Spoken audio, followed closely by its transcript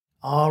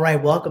All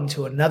right, welcome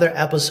to another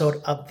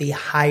episode of The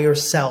Higher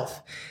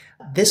Self.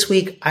 This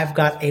week, I've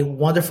got a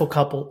wonderful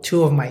couple,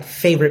 two of my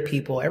favorite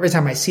people. Every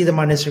time I see them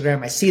on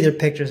Instagram, I see their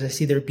pictures, I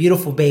see their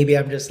beautiful baby.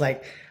 I'm just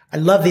like, I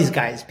love these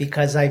guys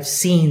because I've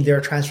seen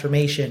their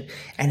transformation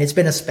and it's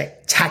been a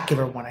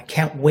spectacular one. I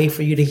can't wait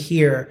for you to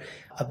hear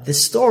of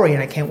this story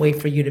and I can't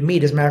wait for you to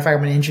meet. As a matter of fact,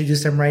 I'm going to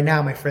introduce them right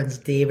now, my friends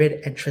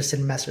David and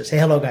Tristan Messer. Say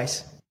hello,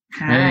 guys.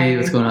 Hi. Hey,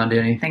 what's going on,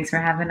 Danny? Thanks for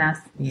having us.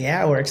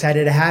 Yeah, we're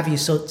excited to have you.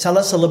 So tell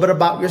us a little bit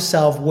about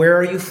yourself. Where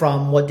are you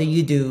from? What do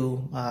you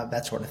do?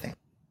 That sort of thing.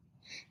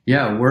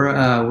 Yeah,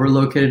 we're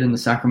located in the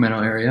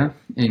Sacramento area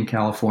in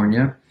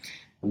California.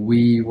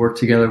 We work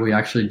together. We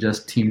actually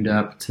just teamed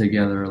up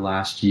together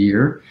last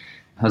year,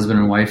 husband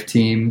and wife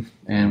team,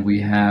 and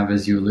we have,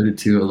 as you alluded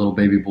to, a little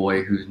baby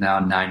boy who's now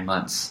 9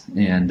 months,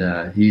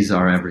 and he's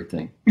our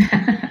everything.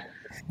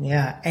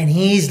 Yeah, and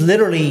he's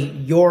literally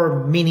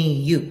your mini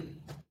you.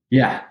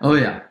 Yeah. Oh,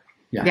 yeah.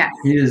 Yeah. Yes.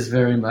 He is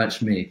very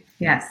much me.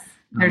 Yes.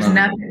 There's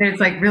nothing. It's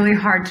like really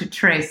hard to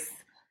trace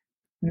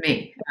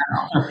me.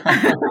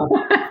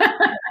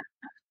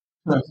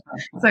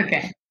 It's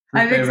okay.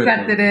 I've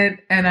accepted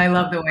it, and I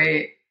love the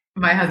way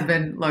my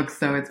husband looks,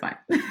 so it's fine.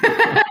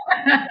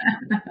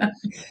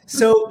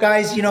 So,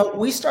 guys,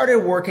 we started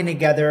working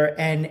together,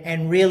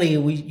 and really,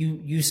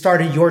 you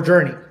started your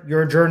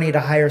journey to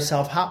higher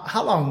self.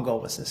 How long ago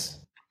was this?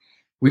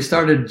 We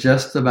started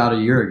just about a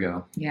year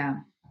ago. Yeah.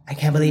 I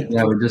can't believe.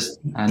 Yeah, we just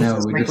like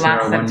hit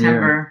last our 1 year.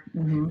 September.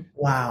 Mm-hmm.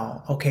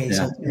 Wow. Okay, Yeah.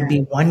 so it'll be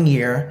 1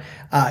 year.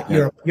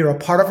 You're a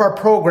part of our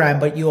program,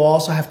 but you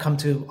also have come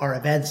to our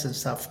events and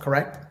stuff,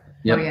 correct?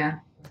 Yep. Oh yeah.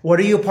 What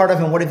are you a part of,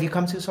 and what have you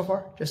come to so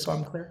far? Just so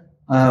I'm clear.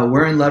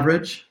 We're in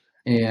Leverage,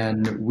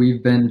 and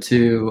we've been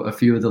to a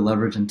few of the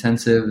Leverage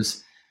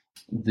intensives,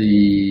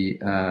 the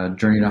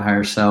Journey to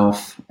Higher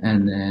Self,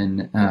 and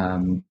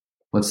then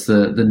what's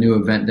the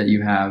new event that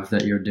you have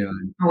that you're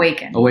doing?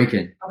 Awaken.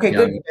 Okay,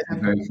 Yeah, good. the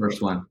very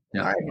first one.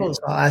 Yeah. All right, cool.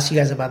 So I'll ask you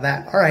guys about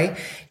that. All right.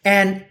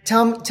 And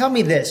tell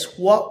me this,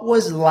 what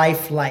was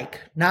life like?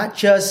 Not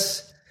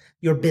just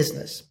your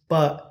business,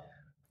 but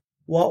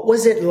what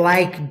was it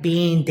like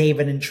being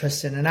David and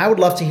Tristan? And I would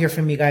love to hear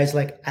from you guys,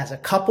 like as a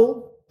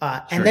couple,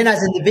 and then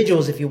as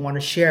individuals, if you want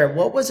to share,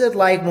 what was it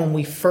like when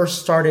we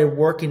first started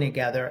working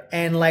together,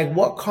 and like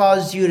what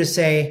caused you to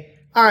say,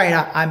 all right,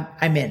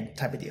 I'm in,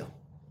 type of deal?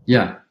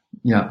 Yeah.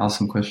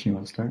 Awesome question. You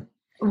want to start?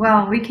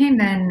 Well, we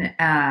came in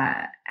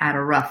at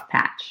a rough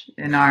patch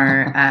in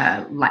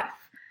our life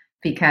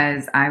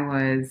because I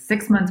was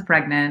 6 months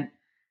pregnant,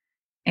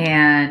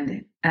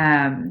 and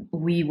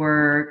we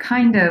were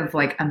kind of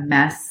like a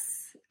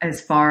mess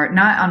as far,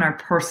 not on our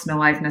personal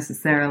life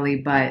necessarily,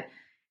 but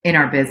in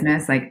our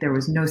business. Like there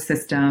was no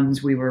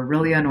systems. We were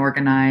really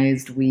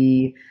unorganized.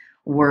 We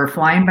were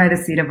flying by the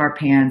seat of our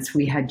pants.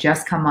 We had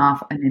just come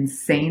off an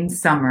insane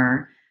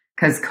summer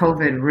because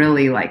COVID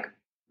really like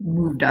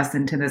moved us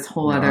into this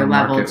whole other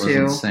level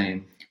too. Was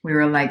insane. We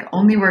were like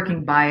only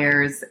working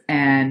buyers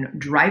and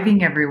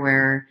driving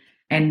everywhere,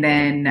 and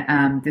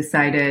then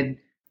decided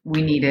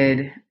we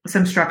needed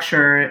some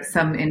structure,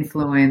 some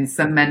influence,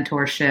 some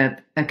mentorship,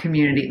 a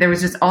community. There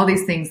was just all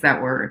these things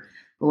that were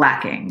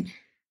lacking.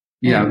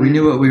 Yeah, we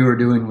knew what we were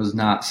doing was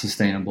not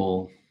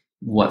sustainable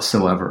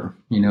whatsoever.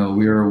 We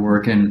were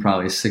working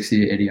probably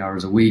 60 to 80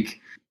 hours a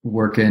week,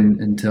 working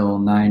until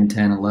 9,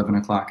 10, 11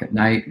 o'clock at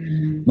night,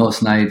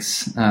 most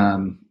nights.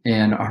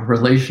 And our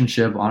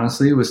relationship,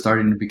 honestly, was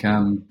starting to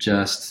become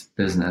just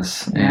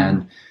business. Yeah.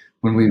 And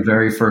when we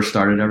very first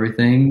started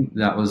everything,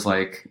 that was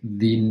like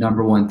the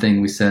number one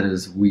thing we said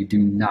is we do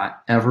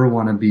not ever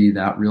want to be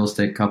that real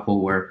estate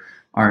couple where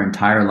our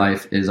entire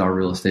life is our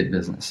real estate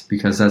business,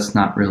 because that's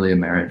not really a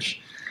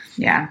marriage.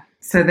 Yeah.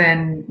 So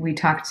then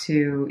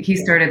he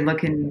started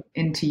looking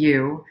into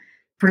you,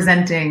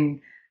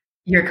 presenting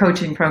your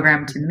coaching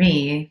program to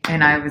me.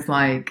 And I was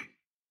like,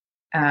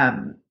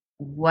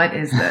 what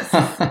is this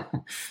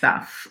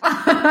stuff?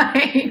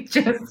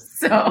 Just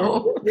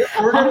so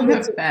we're gonna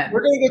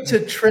get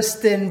to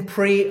Tristan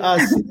pre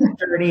us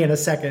journey in a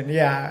second.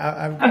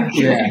 Yeah.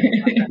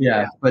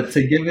 Yeah. But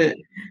to give it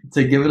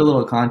a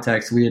little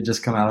context, we had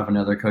just come out of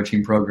another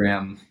coaching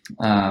program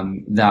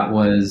that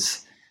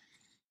was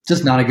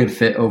just not a good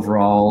fit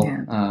overall.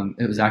 Yeah.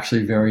 It was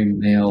actually very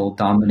male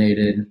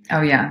dominated.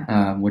 Oh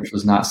yeah. Which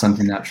was not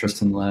something that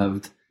Tristan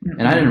loved,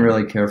 and I didn't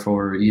really care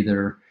for her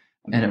either.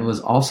 And it was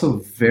also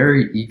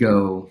very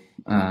ego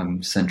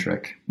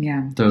centric.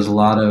 Yeah. There was a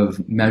lot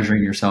of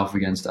measuring yourself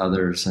against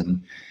others,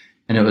 and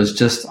it was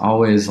just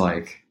always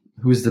like,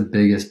 who's the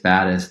biggest,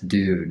 baddest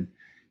dude,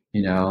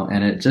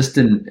 and it just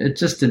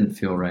didn't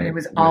feel right. It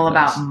was all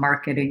about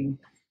marketing.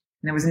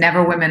 And there was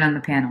never women on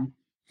the panel.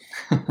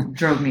 It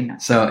drove me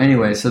nuts. So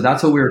anyway,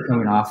 that's what we were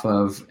coming off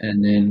of.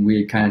 And then we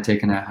had kind of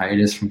taken a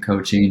hiatus from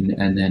coaching,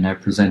 and then I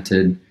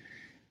presented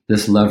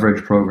this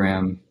Leverage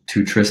program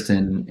to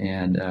Tristan,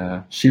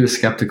 and she was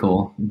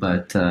skeptical,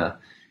 but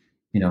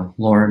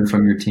Lauren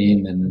from your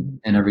team and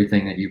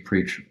everything that you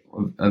preach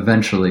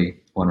eventually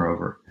won her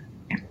over.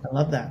 I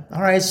love that.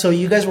 All right, so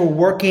you guys were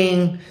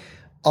working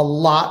a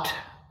lot.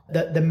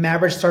 The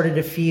marriage started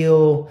to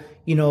feel,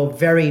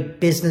 very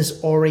business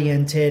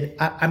oriented.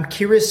 I'm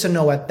curious to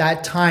know at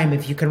that time,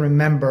 if you can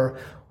remember,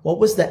 what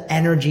was the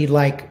energy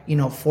like,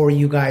 for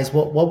you guys?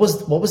 What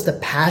was the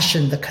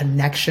passion, the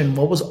connection?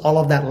 What was all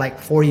of that like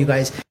for you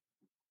guys?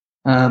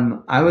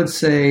 I would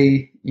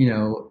say,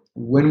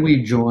 when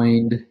we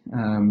joined,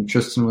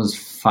 Tristan was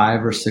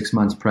 5 or 6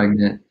 months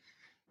pregnant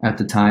at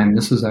the time.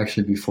 This was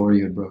actually before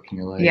you had broken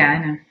your leg. Yeah,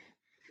 I know.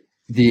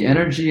 The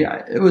energy,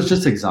 it was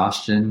just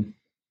exhaustion,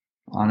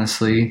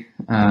 honestly.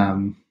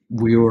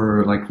 We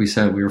were, like we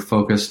said, we were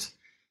focused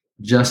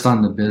just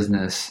on the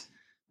business.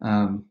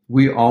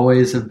 We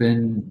always have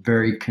been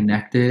very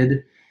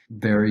connected,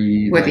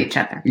 with each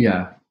other.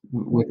 Yeah,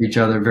 with each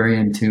other, very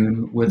in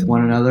tune with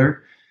one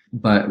another.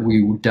 But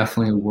we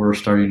definitely were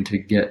starting to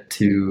get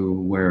to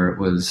where it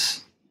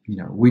was,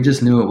 we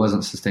just knew it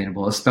wasn't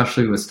sustainable,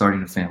 especially with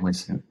starting a family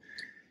soon.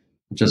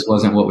 It just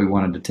wasn't what we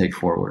wanted to take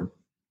forward.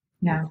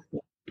 Yeah.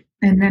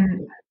 And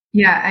then,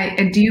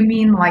 do you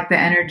mean like the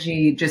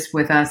energy just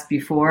with us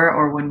before,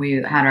 or when we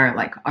had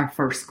our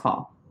first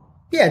call?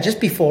 Yeah,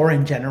 just before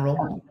in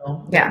general.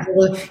 Yeah.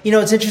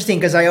 It's interesting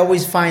because I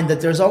always find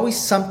that there's always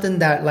something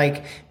that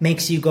like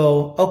makes you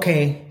go,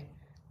 okay,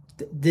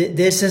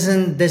 this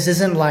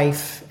isn't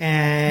life,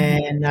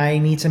 and I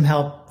need some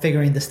help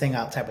figuring this thing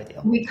out, type of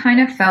deal. We kind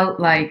of felt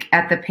like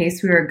at the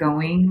pace we were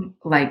going,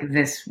 like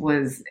this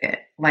was it.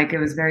 Like it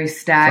was very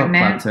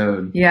stagnant.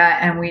 Plateaued. Yeah,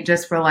 and we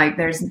just were like,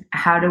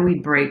 how do we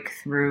break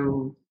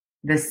through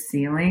this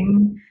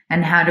ceiling,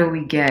 and how do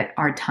we get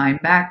our time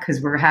back,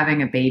 because we're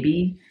having a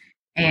baby,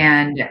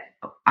 and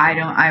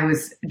I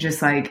was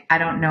just like, I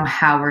don't know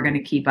how we're going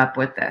to keep up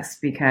with this,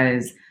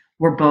 because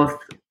we're both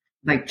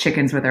like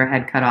chickens with our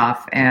head cut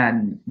off,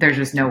 and there's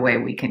just no way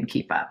we can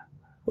keep up.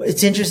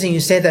 It's interesting you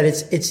say that.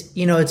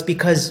 It's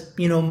because,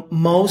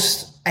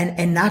 most,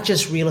 and not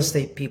just real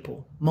estate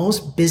people,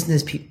 most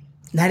business people,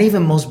 not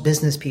even most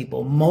business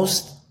people,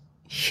 most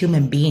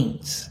human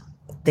beings,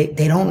 they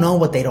don't know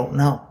what they don't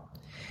know.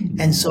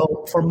 Mm-hmm. And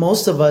so for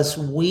most of us,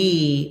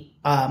 we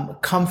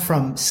come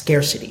from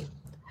scarcity.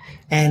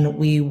 And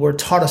we were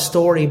taught a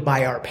story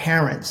by our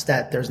parents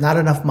that there's not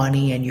enough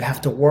money and you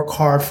have to work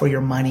hard for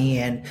your money,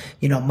 and,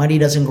 money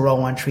doesn't grow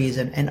on trees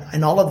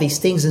and all of these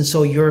things. And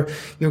so you're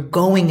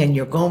going and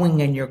you're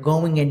going and you're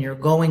going and you're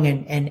going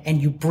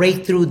and you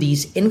break through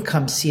these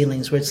income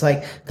ceilings where it's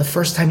like the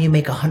first time you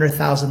make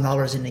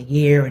 $100,000 in a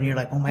year and you're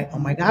like, oh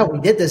my God, we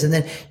did this. And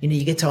then,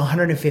 you get to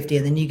 150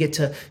 and then you get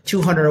to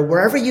 200 or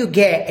wherever you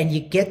get, and you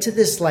get to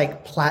this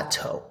like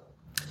plateau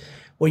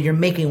where you're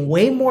making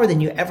way more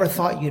than you ever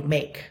thought you'd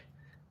make.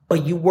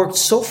 But you worked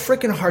so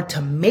freaking hard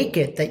to make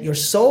it that you're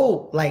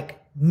so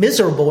like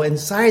miserable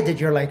inside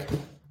that you're like,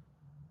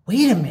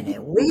 wait a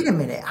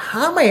minute.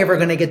 How am I ever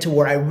going to get to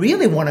where I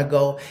really want to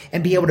go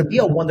and be able to be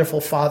a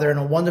wonderful father and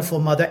a wonderful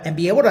mother and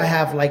be able to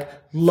have like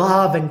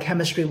love and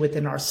chemistry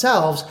within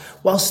ourselves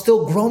while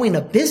still growing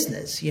a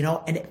business,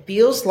 And it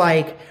feels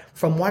like,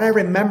 from what I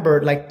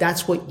remember, like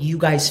that's what you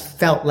guys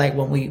felt like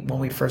when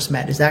we first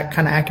met. Is that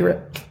kind of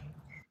accurate?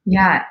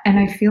 Yeah. And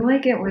I feel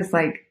like it was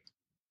like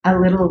a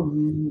little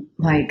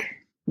like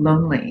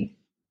lonely,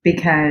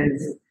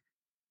 because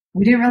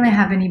we didn't really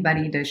have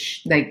anybody to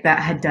that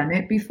had done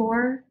it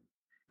before.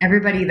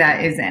 Everybody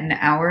that is in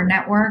our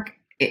network,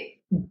 it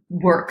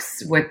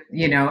works with,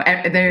 they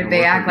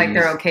act like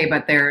they're okay,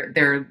 but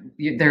their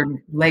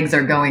legs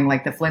are going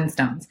like the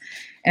Flintstones.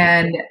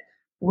 And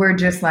we're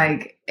just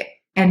like,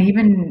 and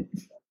even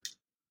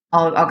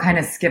I'll kind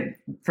of skip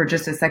for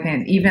just a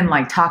second, even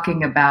like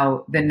talking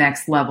about the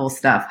next level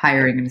stuff,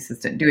 hiring an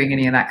assistant, doing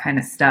any of that kind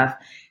of stuff.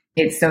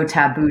 It's so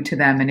taboo to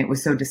them, and it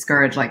was so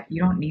discouraged. Like, you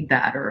don't need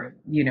that, or,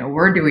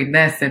 we're doing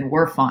this and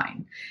we're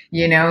fine,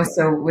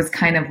 So it was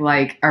kind of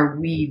like, are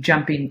we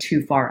jumping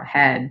too far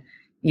ahead,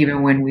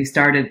 even when we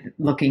started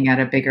looking at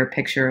a bigger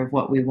picture of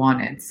what we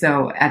wanted?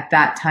 So at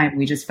that time,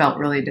 we just felt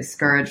really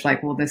discouraged.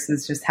 Like, well, this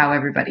is just how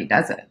everybody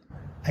does it.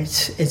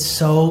 It's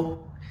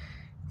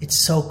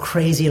so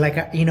crazy.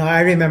 Like,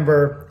 I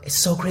remember, it's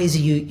so crazy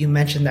you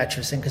mentioned that,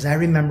 Tristan, because I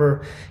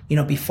remember,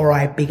 before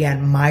I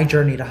began my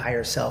journey to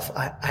higher self,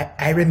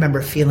 I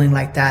remember feeling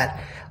like that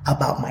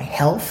about my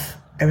health.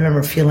 I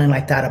remember feeling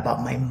like that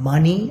about my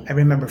money. I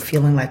remember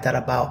feeling like that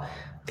about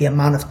the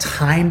amount of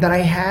time that I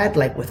had,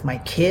 like with my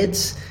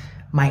kids,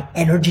 my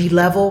energy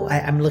level.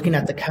 I'm looking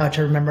at the couch.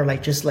 I remember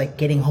like just like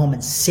getting home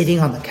and sitting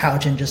on the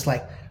couch and just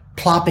like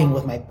plopping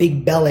with my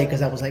big belly,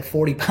 because I was like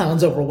 40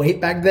 pounds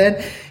overweight back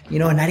then, and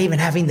not even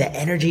having the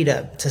energy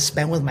to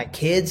spend with my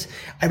kids.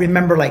 I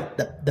remember like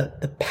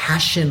the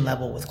passion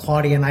level with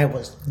Claudia and I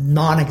was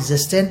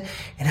non-existent.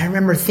 And I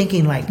remember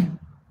thinking like,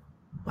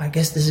 well, I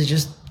guess this is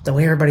just the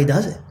way everybody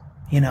does it,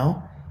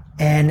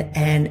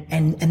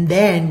 and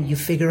then you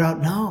figure out,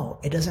 no,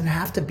 it doesn't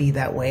have to be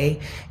that way.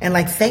 And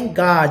like, thank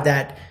God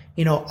that,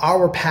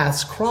 our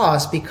paths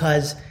cross,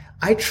 because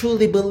I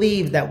truly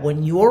believe that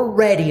when you're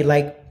ready,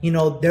 like,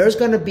 there's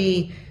going to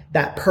be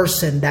that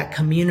person, that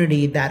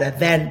community, that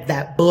event,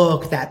 that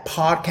book, that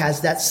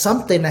podcast, that's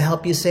something to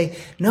help you say,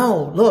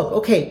 no, look,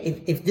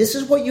 okay, if this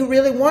is what you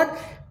really want,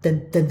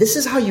 then this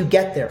is how you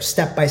get there,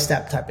 step by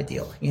step type of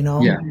deal, you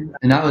know? Yeah.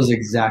 And that was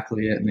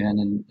exactly it, man.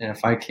 And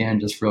if I can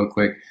just real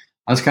quick,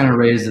 I was kind of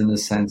raised in the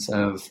sense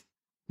of,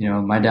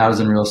 my dad was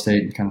in real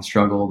estate and kind of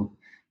struggled.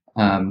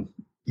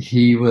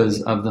 He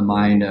was of the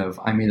mind of,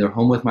 I'm either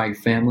home with my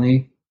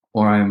family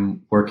or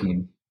I'm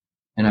working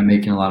and I'm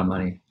making a lot of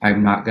money.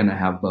 I'm not going to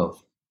have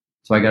both.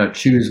 So I got to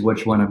choose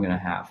which one I'm going to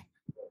have.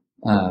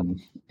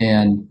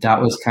 And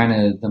that was kind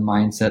of the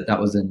mindset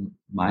that was in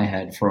my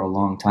head for a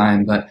long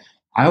time. But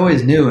I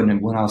always knew,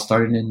 and when I was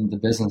starting in the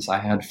business, I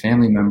had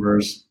family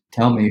members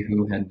tell me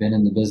who had been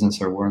in the business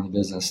or were in the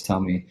business, tell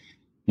me,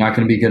 you're not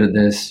going to be good at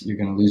this. You're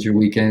going to lose your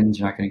weekends.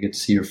 You're not going to get to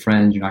see your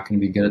friends. You're not going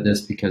to be good at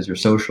this because you're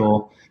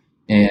social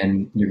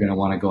and you're going to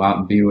want to go out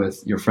and be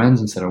with your friends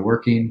instead of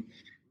working.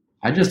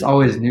 I just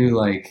always knew,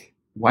 like,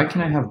 why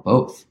can't I have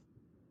both?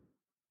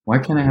 Why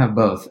can't I have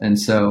both? And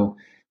so,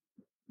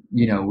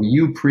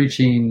 you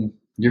preaching,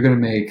 you're going to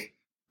make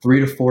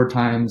 3 to 4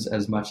 times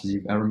as much as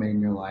you've ever made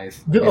in your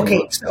life.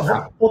 Okay, so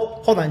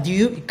hold on. Do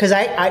you? Because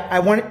I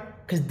want,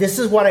 because this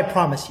is what I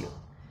promise you.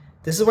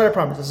 This is what I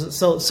promise.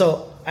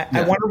 So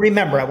I want to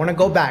remember. I want to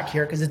go back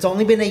here because it's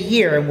only been a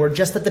year and we're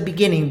just at the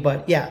beginning.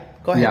 But yeah,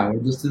 go ahead. Yeah,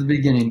 we're just at the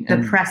beginning.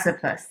 The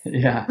precipice.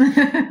 Yeah,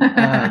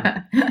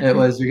 it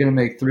was. You're going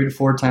to make 3 to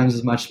 4 times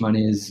as much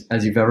money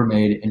as you've ever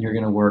made, and you're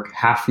going to work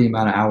half the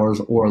amount of hours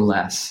or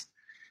less,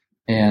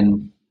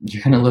 and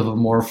you're going to live a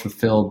more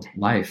fulfilled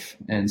life.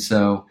 And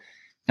so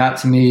that,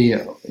 to me,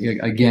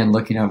 again,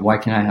 looking at why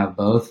can't I have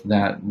both,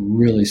 that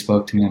really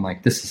spoke to me. I'm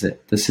like, this is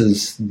it. This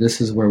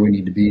is where we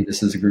need to be.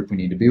 This is a group we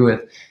need to be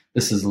with.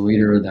 This is the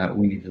leader that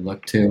we need to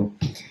look to.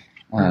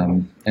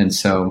 And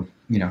so,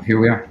 here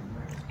we are.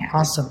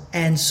 Awesome.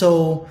 And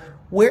so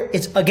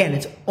it's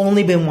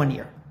only been 1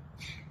 year.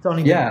 It's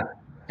only been 1 year,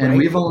 and right?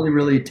 we've only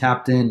really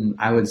tapped in,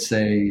 I would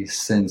say,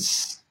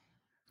 since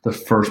the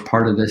first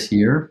part of this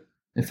year,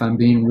 if I'm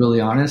being really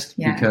honest,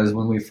 because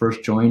when we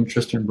first joined,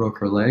 Tristan broke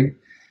her leg.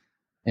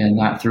 And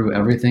that threw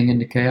everything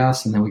into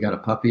chaos. And then we got a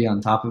puppy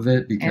on top of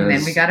it because and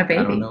then we got a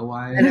baby. I don't know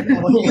why.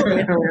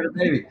 We got a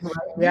baby.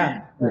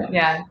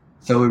 Yeah.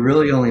 So we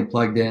really only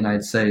plugged in,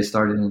 I'd say,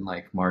 started in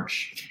like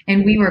March.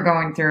 And we were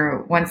going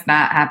through, once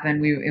that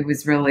happened, it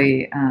was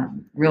really,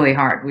 really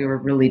hard. We were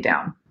really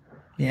down.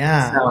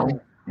 Yeah.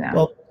 So, yeah.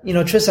 Well,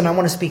 Tristan, I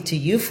want to speak to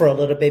you for a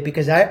little bit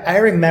because I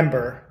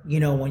remember,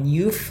 when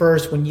you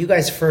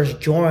guys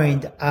first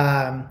joined,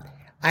 I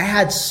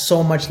had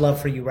so much love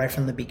for you right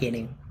from the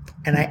beginning.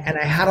 And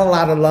I had a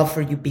lot of love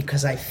for you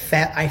because I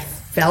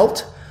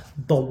felt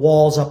the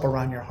walls up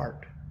around your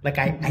heart. Like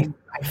I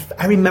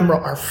remember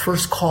our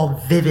first call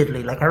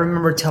vividly. Like I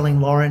remember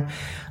telling Lauren,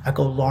 I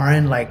go,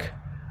 Lauren, like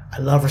I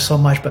love her so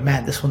much, but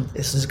man, this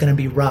is going to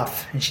be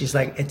rough. And she's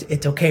like,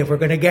 it's okay. We're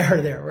going to get her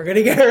there. We're going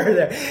to get her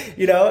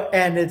there,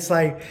 and it's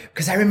like,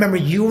 cause I remember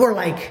you were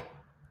like,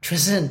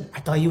 Tristan,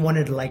 I thought you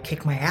wanted to like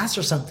kick my ass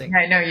or something.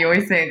 I know you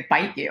always say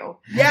bite you.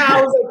 Yeah,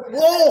 I was like,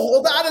 whoa,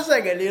 hold on a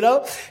second,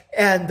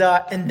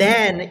 and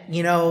then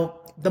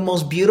the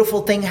most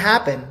beautiful thing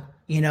happened,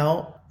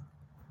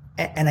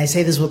 and I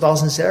say this with all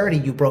sincerity,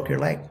 you broke your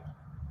leg,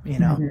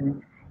 Mm-hmm.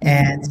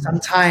 And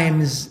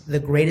sometimes the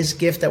greatest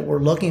gift that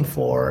we're looking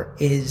for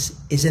is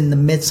in the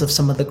midst of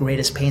some of the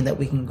greatest pain that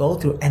we can go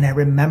through. And I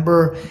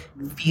remember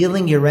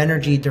feeling your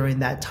energy during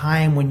that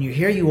time when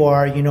here you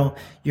are,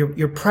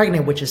 you're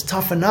pregnant, which is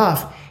tough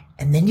enough.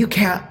 And then you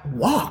can't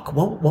walk.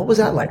 What was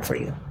that like for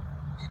you?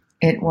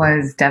 It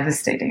was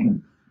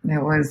devastating.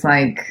 It was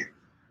like,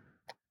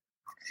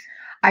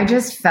 I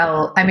just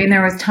felt,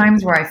 there was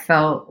times where I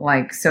felt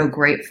like so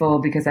grateful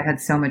because I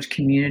had so much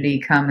community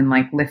come and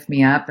like lift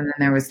me up. And then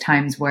there was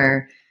times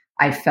where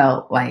I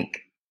felt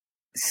like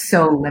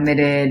so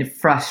limited,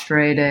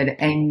 frustrated,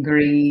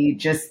 angry,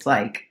 just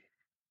like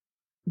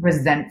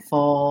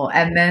resentful.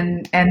 And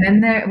then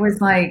there was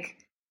like,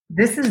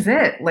 this is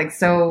it. Like,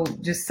 so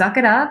just suck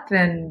it up.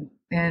 And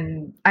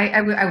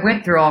I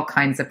went through all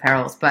kinds of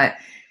perils, but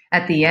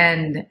at the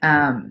end,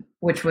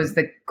 which was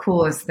the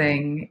coolest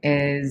thing,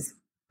 is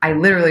I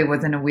literally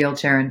was in a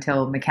wheelchair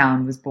until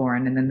McCallum was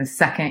born. And then the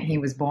second he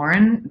was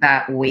born,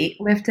 that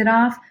weight lifted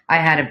off. I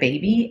had a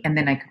baby and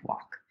then I could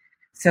walk.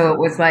 So it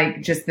was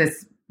like just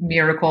this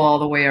miracle all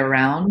the way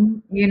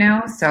around,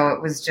 So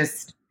it was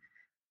just,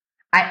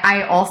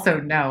 I also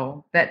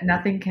know that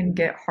nothing can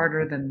get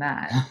harder than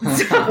that.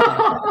 So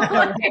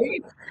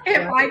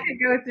if I could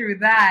go through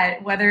that,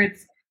 whether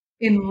it's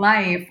in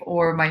life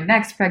or my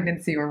next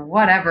pregnancy or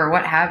whatever,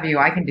 what have you,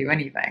 I can do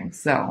anything.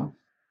 So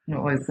it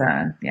was,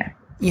 yeah.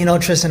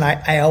 Tristan,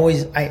 I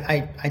always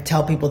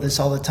tell people this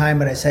all the time,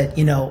 but I said,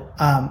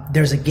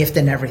 there's a gift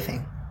in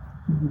everything,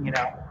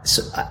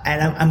 So,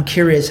 and I'm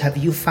curious, have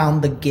you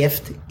found the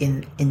gift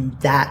in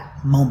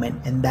that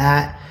moment, in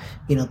that,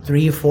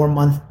 3 or 4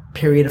 month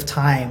period of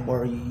time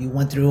where you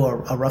went through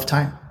a rough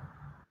time?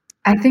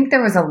 I think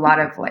there was a lot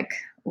of like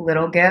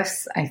little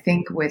gifts. I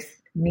think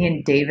with me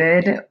and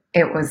David,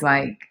 it was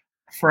like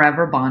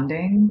forever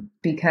bonding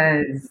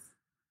because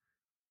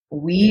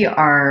we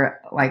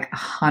are like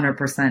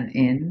 100%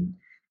 in.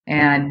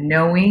 And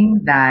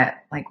knowing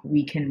that like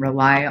we can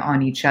rely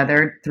on each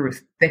other through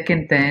thick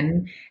and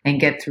thin and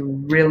get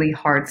through really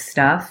hard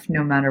stuff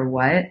no matter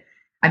what.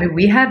 I mean,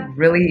 we had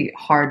really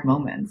hard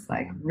moments,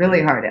 like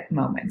really hard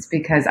moments,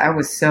 because I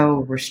was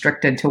so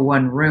restricted to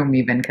one room,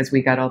 even because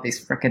we got all these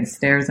freaking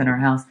stairs in our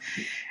house.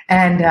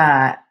 And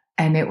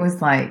it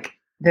was like,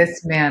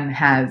 this man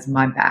has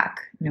my back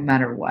no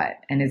matter what,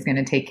 and is going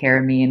to take care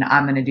of me. And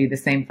I'm going to do the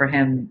same for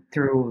him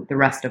through the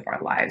rest of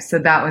our lives. So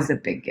that was a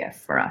big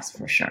gift for us,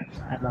 for sure.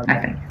 I love that.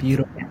 I think.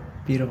 Beautiful. Yeah.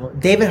 Beautiful.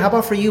 David, how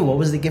about for you? What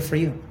was the gift for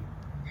you?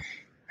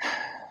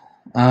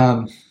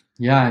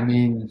 Yeah, I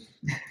mean,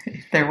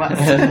 there was.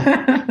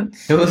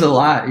 It was a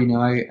lot. You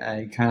know,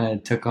 I kind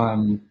of took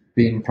on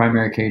being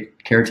primary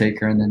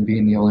caretaker and then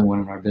being the only one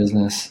in our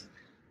business.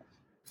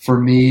 For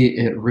me,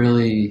 it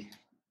really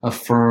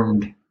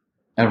affirmed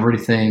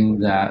everything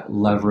that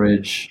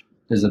leverage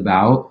is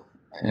about,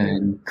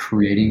 and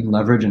creating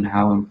leverage, and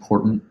how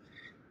important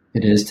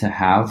it is to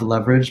have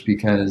leverage.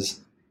 Because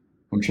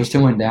when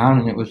Tristan went down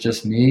and it was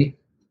just me,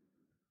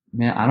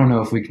 man, I don't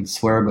know if we can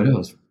swear, but it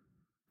was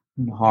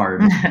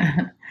hard,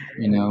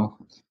 you know.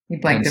 He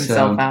blanked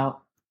himself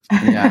out.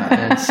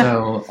 Yeah, and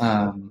so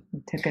he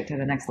took it to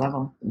the next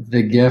level.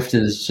 The gift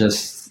is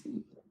just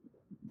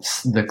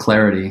the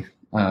clarity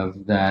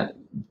of that.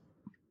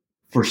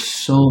 For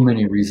so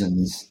many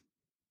reasons,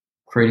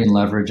 creating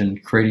leverage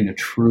and creating a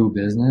true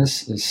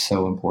business is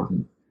so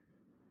important.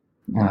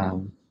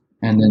 And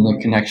then the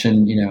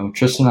connection, you know,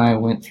 Tristan and I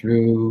went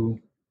through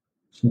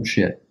some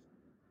shit,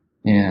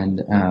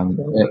 and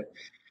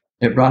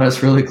it brought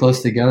us really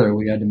close together.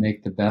 We had to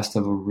make the best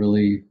of a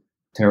really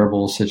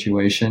terrible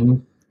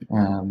situation.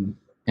 And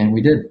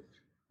we did.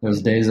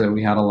 Those days that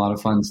we had a lot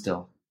of fun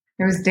still.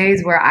 There was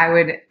days where I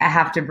would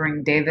have to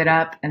bring David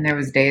up, and there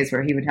was days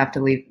where he would have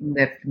to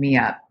lift me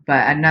up.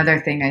 But another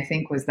thing I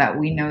think was that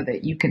we know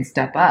that you can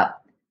step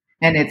up,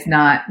 and it's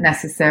not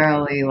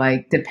necessarily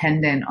like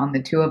dependent on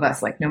the two of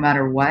us. Like no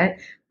matter what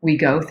we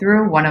go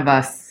through, one of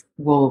us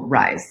will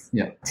rise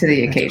to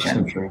the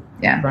occasion. So true.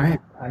 Yeah. Right.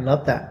 I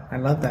love that.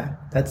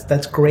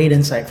 That's great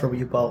insight for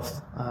you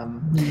both.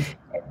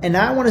 And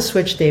now I want to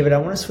switch, David. I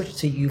want to switch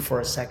to you for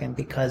a second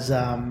because,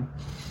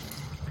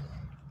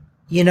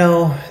 you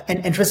know,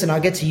 and Tristan, I'll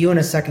get to you in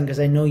a second because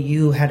I know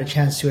you had a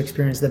chance to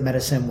experience the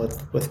medicine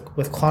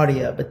with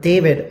Claudia. But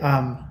David,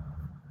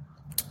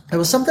 there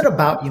was something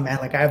about you, man.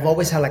 Like I've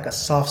always had like a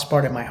soft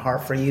spot in my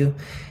heart for you,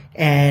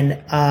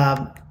 and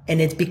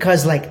it's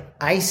because like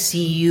I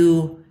see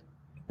you.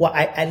 Well,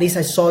 at least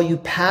I saw you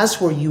past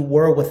where you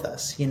were with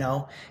us, you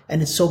know,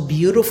 and it's so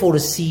beautiful to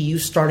see you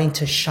starting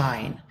to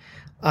shine.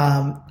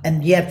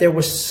 And yet there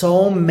were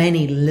so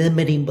many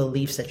limiting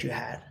beliefs that you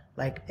had.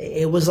 Like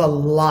it was a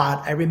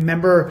lot. I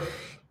remember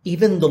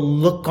even the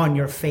look on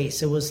your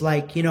face. It was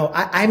like, you know,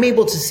 I'm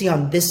able to see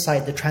on this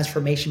side the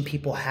transformation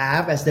people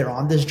have as they're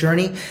on this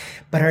journey.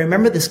 But I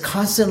remember this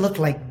constant look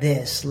like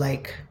this,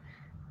 like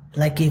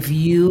if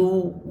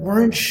you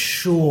weren't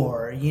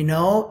sure, you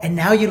know, and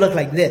now you look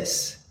like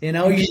this, you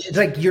know, it's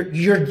like you're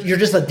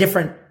just a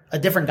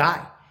different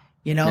guy,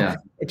 you know.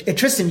 Yeah.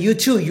 Tristan, you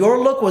too.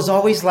 Your look was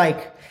always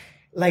like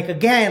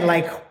again,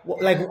 like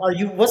are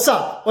you? What's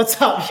up?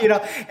 You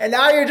know. And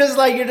now you're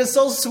just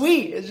so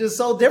sweet. It's just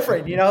so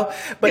different, you know.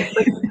 But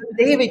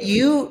David,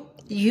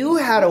 you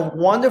had a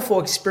wonderful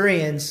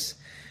experience.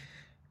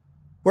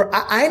 Where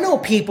I know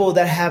people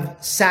that have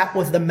sat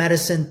with the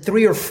medicine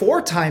 3 or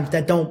 4 times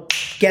that don't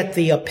get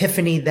the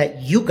epiphany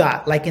that you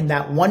got, like in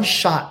that one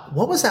shot.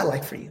 What was that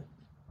like for you?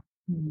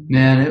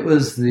 Man, it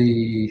was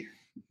the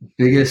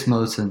biggest,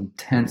 most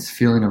intense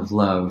feeling of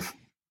love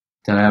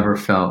that I ever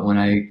felt. When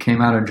I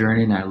came out of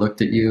Journey and I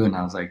looked at you and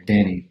I was like,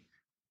 Danny,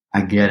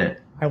 I get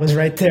it. I was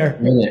right there.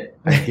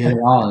 I get it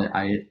all.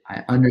 I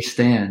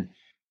understand.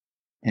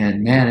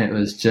 And man, it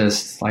was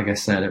just, like I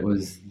said, it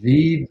was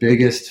the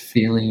biggest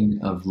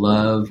feeling of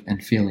love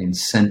and feeling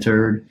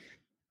centered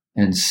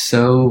and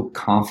so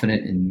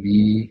confident in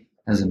me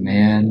as a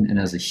man and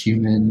as a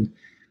human,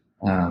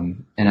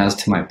 and as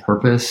to my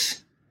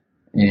purpose.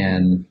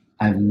 And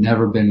I've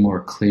never been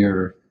more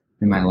clear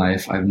in my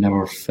life. I've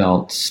never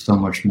felt so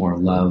much more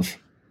love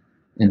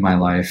in my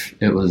life.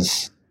 It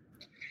was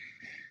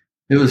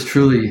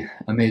truly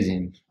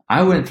amazing.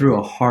 I went through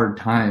a hard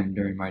time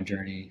during my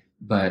journey,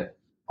 but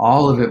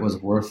all of it was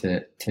worth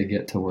it to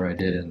get to where I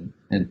did.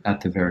 And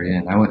at the very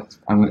end, I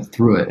went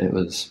through it. It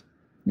was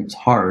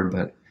hard,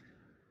 but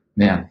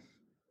man,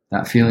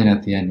 that feeling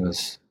at the end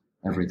was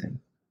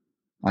everything.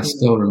 I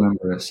still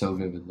remember it so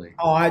vividly.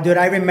 Oh, dude,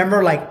 I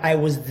remember like I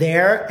was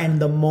there,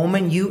 and the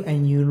moment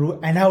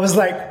and I was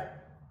like,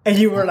 and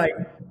you were like,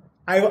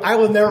 I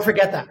will never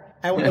forget that.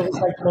 It was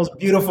like the most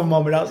beautiful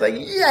moment. I was like,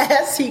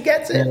 yes, he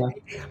gets it.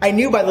 Yeah. I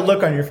knew by the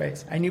look on your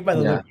face. Look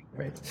on your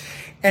face.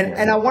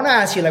 And I want to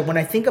ask you, like, when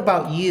I think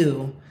about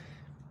you,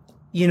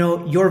 you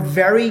know, you're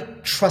very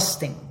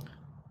trusting,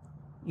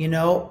 you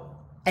know,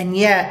 and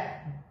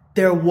yet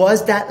there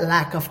was that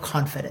lack of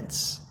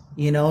confidence,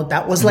 you know,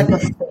 that was like a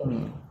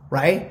thing,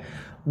 right?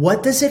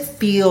 What does it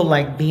feel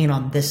like being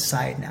on this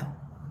side now?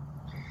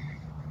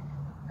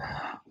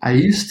 I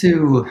used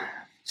to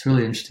It's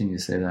really interesting you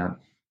say that.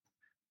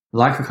 The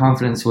lack of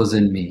confidence was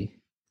in me.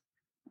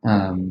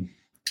 And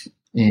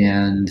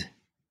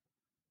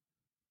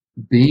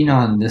being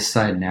on this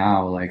side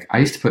now, like I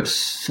used to put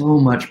so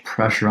much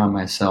pressure on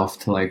myself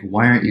to like,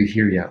 why aren't you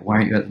here yet? Why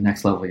aren't you at the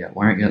next level yet?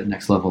 Why aren't you at the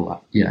next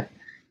level yet?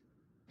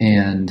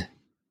 And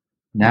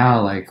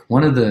now, like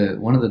one of the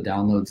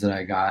downloads that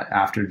I got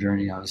after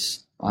Journey, I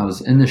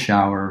was in the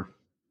shower,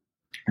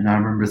 and I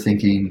remember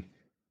thinking,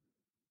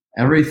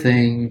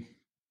 everything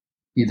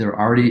either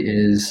already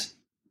is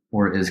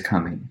or is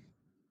coming.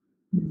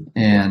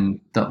 And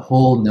the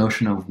whole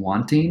notion of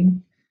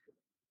wanting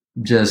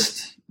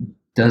just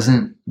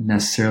doesn't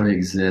necessarily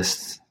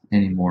exist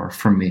anymore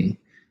for me.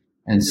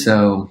 And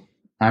so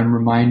I'm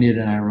reminded,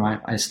 and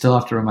I still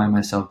have to remind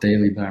myself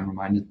daily, but I'm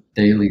reminded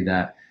daily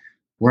that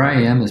where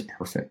I am is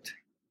perfect.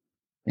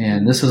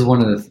 And this is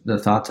one of the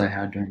thoughts I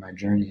had during my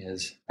journey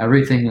is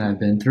everything that I've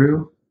been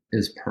through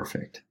is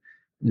perfect.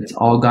 It's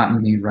all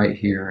gotten me right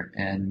here.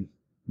 And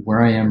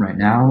where I am right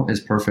now is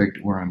perfect.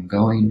 Where I'm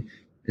going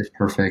is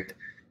perfect.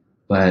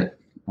 But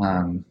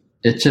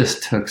it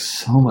just took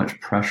so much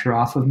pressure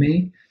off of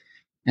me.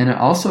 And it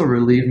also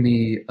relieved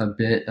me a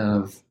bit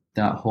of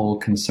that whole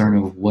concern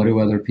of what do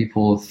other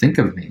people think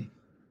of me?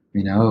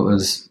 You know, it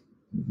was,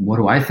 what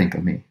do I think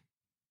of me?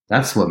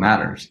 That's what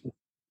matters.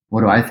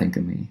 What do I think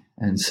of me?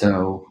 And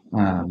so,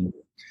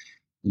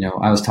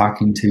 I was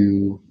talking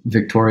to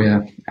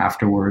Victoria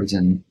afterwards,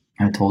 and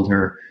I told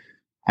her,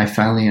 I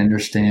finally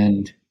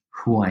understand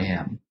who I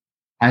am.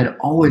 I had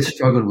always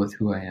struggled with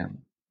who I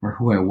am or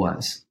who I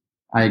was.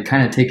 I had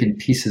kind of taken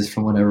pieces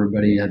from what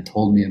everybody had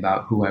told me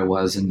about who I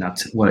was, and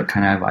that's what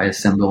I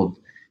assembled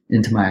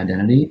into my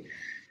identity.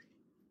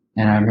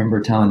 And I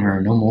remember telling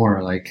her, no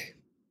more, like,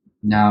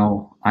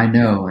 now I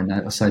know, and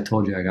that's what I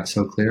told you, I got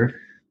so clear,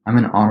 I'm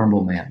an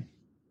honorable man.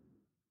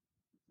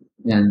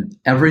 And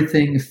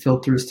everything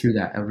filters through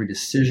that. Every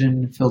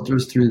decision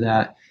filters through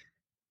that.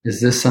 Is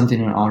this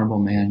something an honorable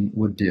man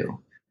would do?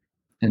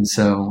 And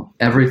so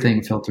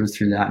everything filters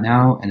through that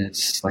now. And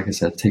it's, like I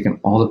said,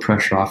 taking all the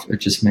pressure off. It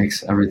just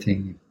makes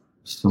everything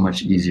so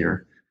much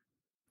easier.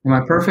 Am I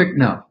perfect?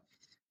 No.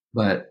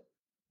 But,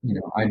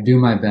 I do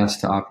my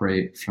best to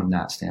operate from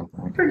that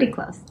standpoint. Pretty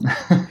close.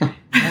 I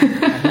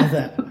love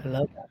that. I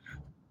love that.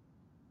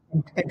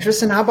 And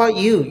Tristan, how about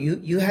you?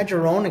 You had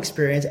your own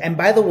experience. And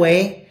by the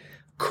way,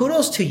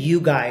 kudos to you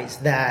guys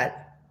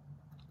that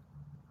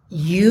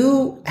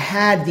you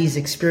had these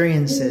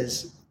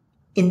experiences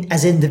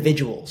as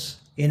individuals.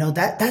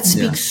 That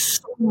speaks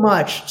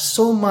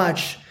so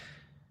much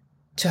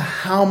to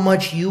how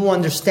much you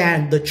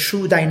understand the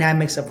true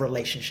dynamics of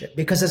relationship.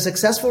 Because a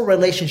successful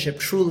relationship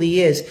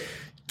truly is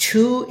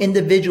two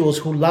individuals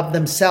who love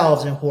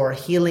themselves and who are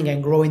healing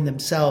and growing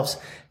themselves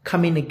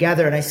coming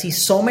together. And I see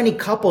so many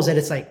couples that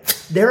it's like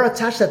they're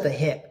attached at the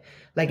hip.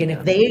 Like, and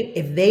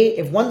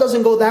if one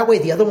doesn't go that way,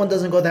 the other one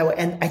doesn't go that way.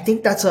 And I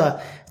think it's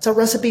a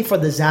recipe for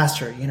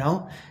disaster,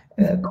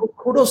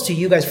 kudos to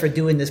you guys for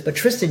doing this. But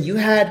Tristan, you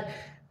had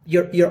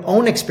your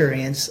own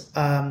experience,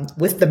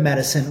 with the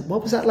medicine.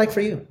 What was that like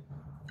for you?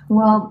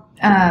 Well,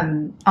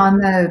 on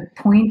the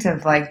point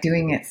of like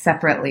doing it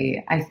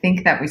separately, I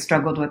think that we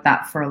struggled with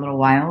that for a little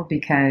while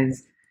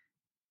because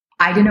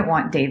I didn't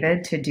want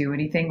David to do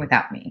anything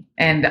without me.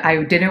 And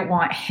I didn't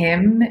want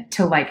him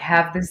to like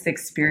have this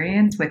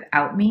experience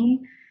without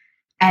me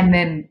and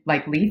then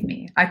like leave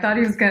me. I thought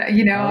he was going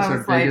to, that was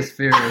our biggest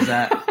fear is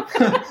that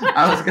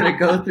I was going to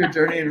go through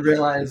Journey and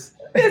realize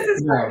this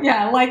is for me.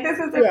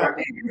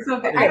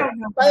 So I don't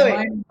know. By the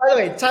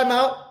way, time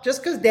out.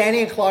 Just because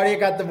Danny and Claudia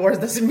got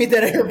divorced doesn't mean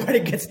that everybody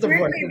gets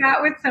divorced. Really,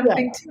 that was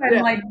something too.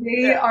 And like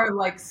they are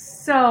like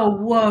so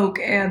woke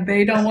and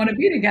they don't want to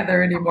be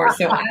together anymore.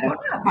 So I don't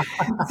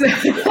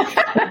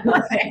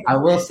know. I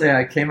will say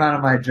I came out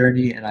of my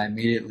journey and I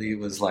immediately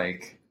was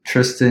like,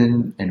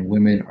 Tristan and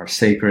women are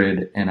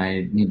sacred and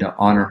I need to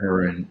honor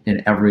her in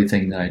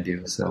everything that I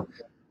do. So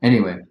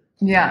anyway.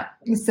 Yeah.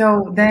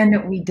 So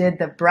then we did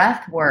the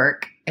breath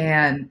work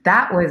and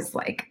that was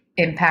like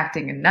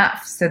impacting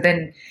enough. So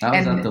then that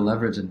was at the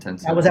leverage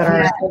intensive. That was at our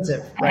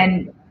intensive. Right?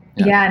 And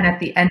and at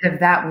the end of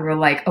that, we were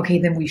like, okay,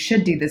 then we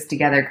should do this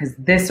together because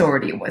this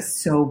already was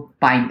so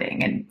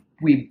binding and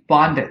we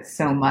bonded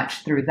so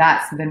much through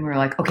that. So then we were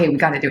like, okay, we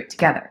got to do it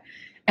together.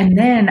 And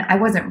then I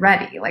wasn't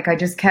ready. Like I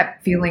just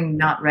kept feeling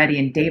not ready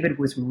and David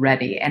was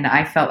ready. And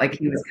I felt like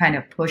he was kind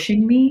of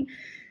pushing me.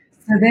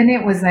 So then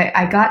it was like,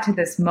 I got to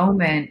this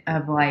moment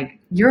of like,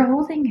 you're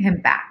holding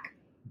him back.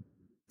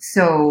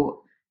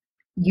 So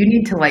you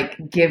need to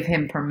like give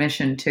him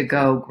permission to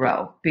go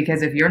grow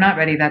because if you're not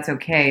ready, that's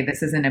okay.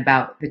 This isn't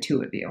about the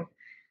two of you.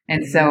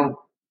 And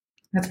so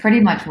that's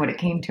pretty much what it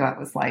came to. I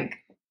was like,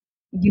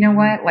 you know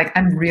what? Like,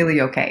 I'm really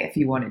okay if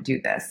you want to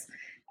do this.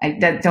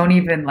 Don't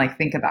even like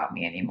think about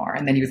me anymore.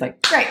 And then he was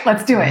like, great,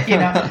 let's do it,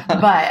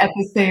 But at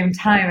the same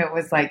time, it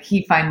was like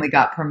he finally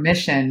got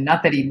permission,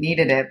 not that he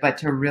needed it, but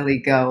to really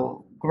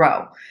go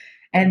grow.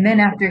 And then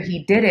after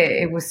he did it,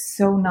 it was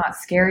so not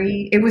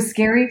scary. It was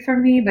scary for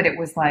me, but it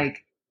was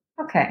like,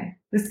 okay,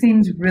 this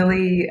seems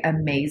really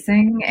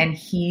amazing. And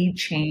he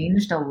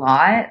changed a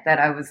lot that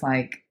I was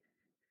like,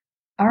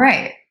 all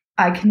right,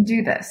 I can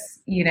do this,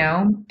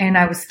 and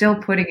I was still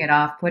putting it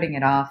off.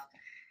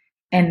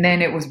 And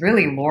then it was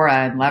really Laura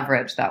and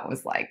Leverage that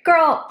was like,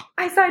 girl,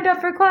 I signed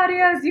up for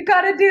Claudia's. You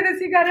got to do this.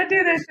 You got to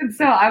do this. And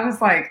so I was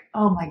like,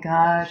 oh my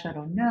gosh, I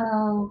don't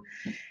know.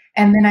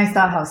 And then I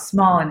saw how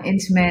small and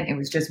intimate it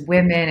was, just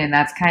women. And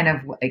that's kind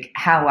of like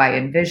how I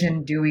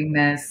envisioned doing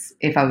this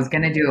if I was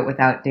going to do it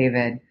without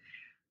David.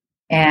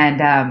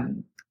 And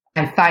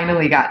I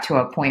finally got to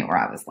a point where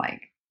I was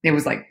like, it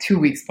was like 2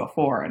 weeks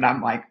before. And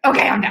I'm like,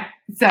 okay, I'm done.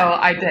 So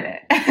I did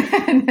it.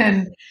 And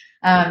then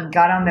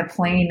got on the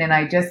plane, and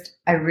I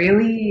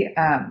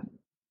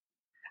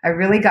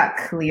really got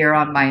clear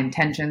on my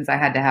intentions. I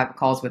had to have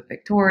calls with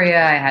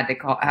Victoria. I had to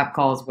have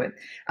calls with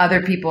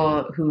other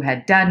people who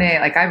had done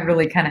it. Like I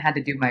really kind of had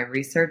to do my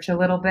research a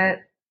little bit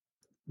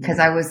because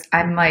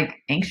I'm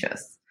like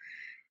anxious,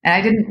 and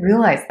I didn't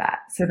realize that.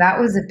 So that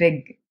was a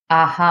big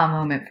aha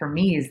moment for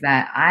me, is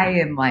that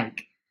I'm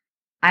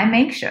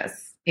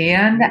anxious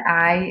and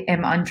I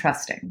am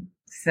untrusting.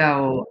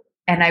 So,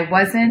 and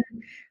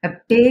a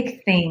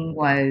big thing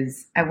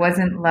was I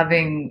wasn't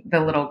loving the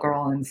little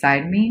girl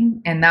inside me.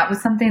 And that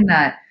was something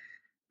that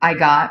I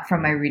got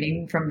from my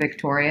reading from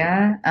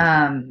Victoria,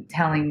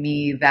 telling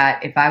me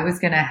that if I was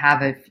going to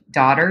have a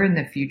daughter in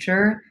the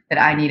future, that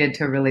I needed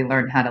to really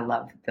learn how to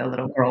love the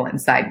little girl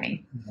inside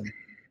me. Mm-hmm.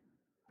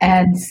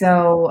 And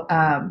so,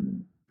 I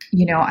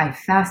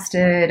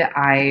fasted.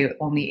 I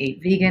only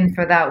ate vegan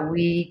for that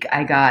week.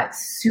 I got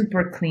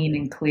super clean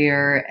and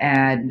clear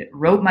and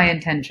wrote my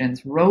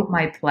intentions, wrote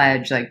my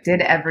pledge, like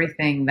did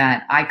everything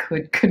that I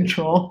could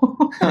control.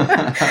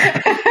 It's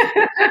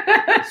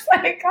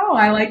like, oh,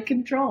 I like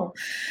control.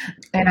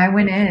 And I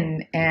went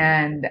in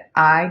and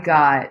I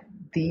got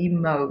the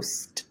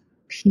most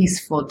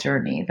peaceful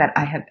journey that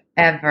I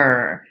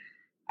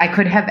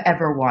could have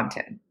ever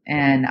wanted.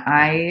 And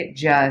I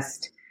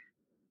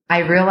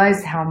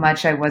realized how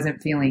much I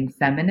wasn't feeling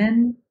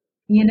feminine,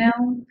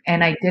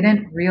 and I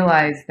didn't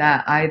realize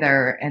that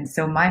either. And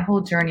so my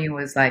whole journey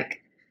was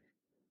like,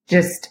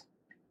 just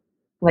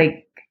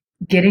like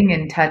getting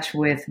in touch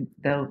with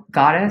the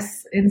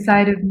goddess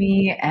inside of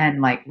me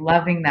and like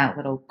loving that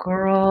little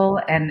girl.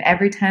 And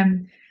every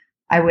time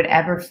I would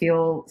ever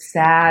feel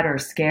sad or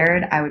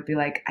scared, I would be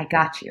like, I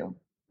got you,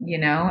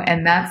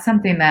 and that's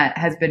something that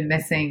has been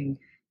missing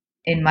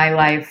in my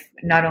life,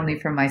 not only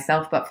for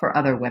myself, but for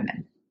other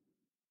women.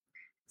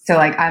 So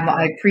like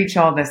I preach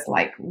all this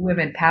like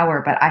women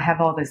power, but I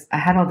had all this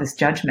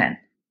judgment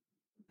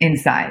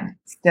inside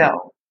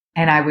still.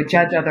 And I would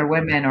judge other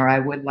women, or I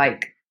would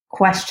like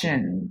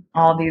question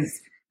all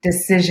these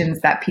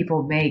decisions that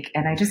people make.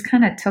 And I just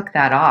kind of took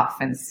that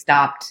off and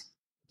stopped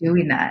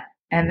doing that.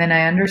 And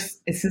then this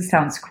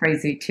sounds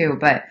crazy too,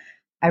 but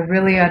I've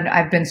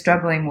been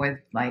struggling with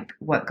like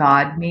what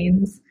God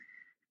means.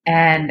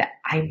 And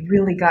I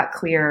really got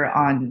clear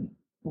on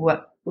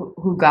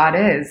who God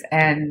is,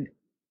 and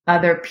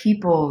other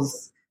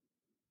people's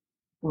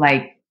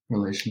like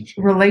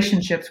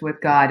relationships with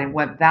God and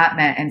what that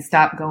meant, and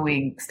stop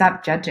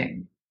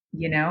judging,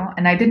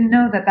 and I didn't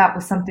know that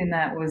was something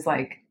that was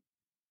like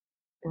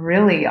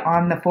really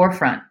on the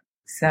forefront.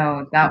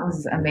 So that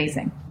was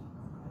amazing.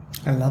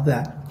 I love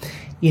that.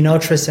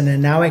 Tristan,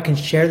 and now I can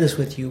share this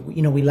with you.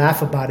 We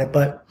laugh about it,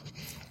 but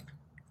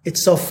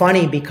it's so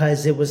funny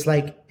because it was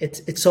like,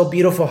 it's so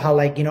beautiful how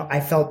like, I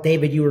felt,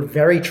 David, you were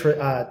very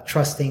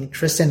trusting.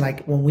 Tristan,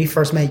 like when we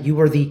first met, you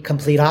were the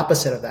complete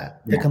opposite of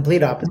that, the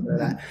complete opposite of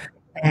that.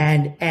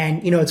 And,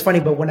 it's funny,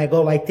 but when I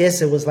go like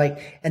this, it was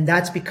like, and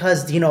that's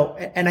because,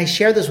 and I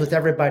share this with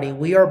everybody.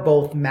 We are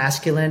both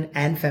masculine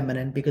and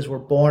feminine because we're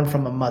born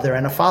from a mother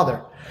and a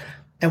father.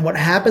 And what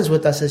happens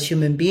with us as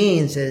human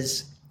beings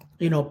is,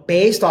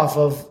 based off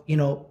of,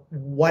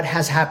 what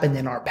has happened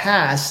in our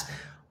past,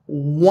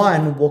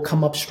 one will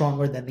come up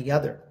stronger than the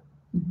other.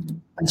 Mm-hmm.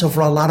 And so for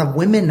a lot of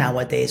women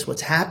nowadays,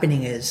 what's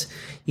happening is,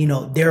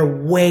 they're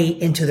way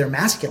into their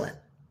masculine,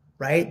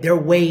 right? They're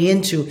way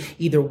into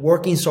either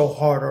working so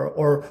hard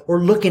or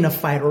looking to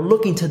fight or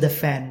looking to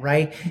defend,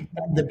 right?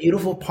 And the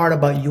beautiful part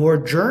about your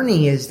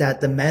journey is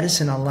that the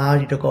medicine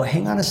allowed you to go,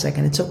 hang on a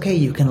second, it's okay.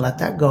 You can let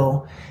that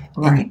go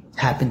and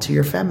tap into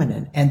your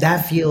feminine. And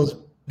that feels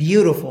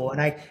beautiful.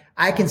 And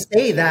I can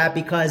say that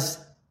because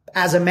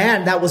as a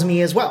man, that was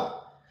me as well.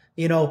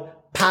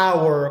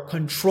 Power,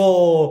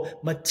 control,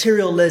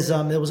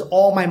 materialism. It was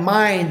all my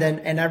mind.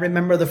 And I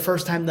remember the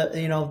first time that,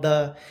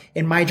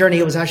 in my journey,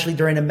 it was actually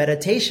during a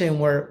meditation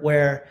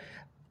where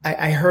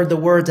I heard the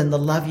words, and the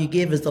love you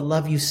give is the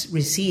love you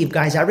receive.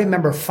 Guys, I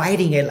remember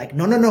fighting it like,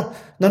 no, I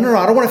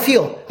don't want to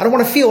feel.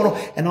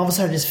 And all of a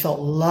sudden I just felt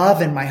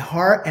love in my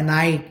heart, and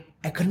I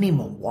couldn't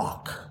even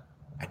walk.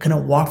 I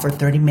couldn't walk for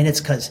 30 minutes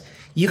because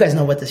you guys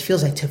know what this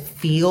feels like. To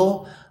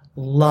feel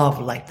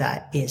love like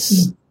that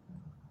is...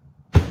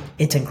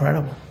 It's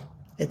incredible.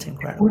 It's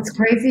incredible. What's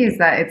crazy is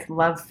that it's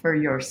love for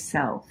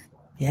yourself.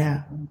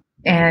 Yeah.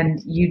 And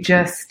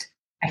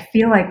I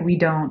feel like we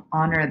don't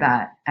honor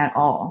that at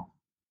all.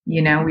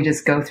 We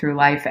just go through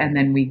life and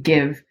then we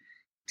give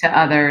to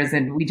others,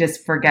 and we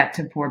just forget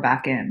to pour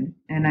back in.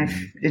 And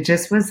it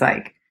just was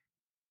like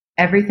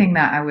everything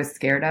that I was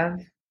scared of.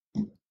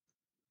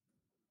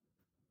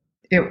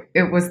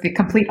 It was the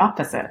complete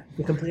opposite.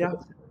 The complete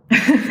opposite.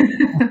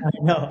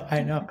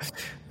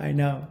 I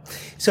know.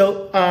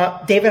 So,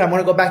 David, I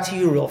want to go back to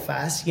you real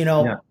fast.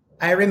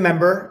 I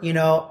remember, and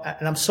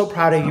I'm so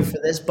proud of you for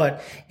this,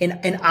 but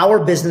in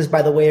our business,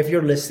 by the way, if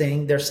you're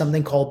listening, there's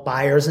something called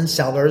buyers and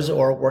sellers,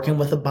 or working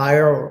with a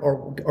buyer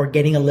or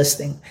getting a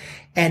listing.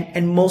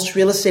 And most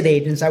real estate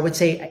agents, I would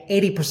say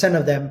 80%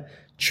 of them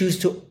choose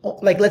to,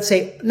 like, let's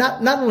say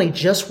not only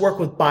just work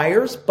with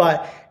buyers,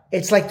 but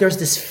it's like there's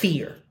this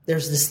fear.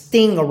 There's this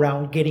thing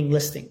around getting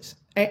listings.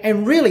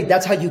 And really,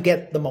 that's how you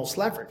get the most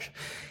leverage.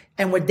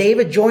 And when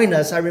David joined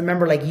us, I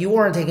remember like you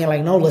weren't taking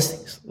no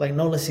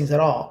listings at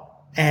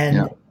all.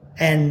 And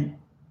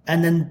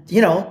then,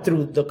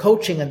 through the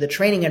coaching and the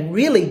training, and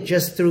really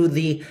just through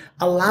the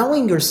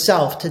allowing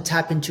yourself to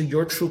tap into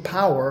your true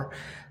power,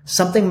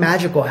 something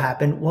magical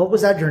happened. What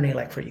was that journey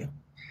like for you?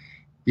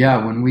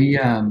 Yeah. When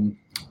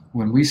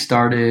we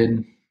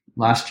started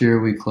last year,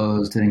 we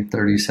closed, I think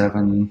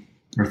 37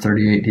 or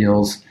 38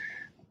 deals.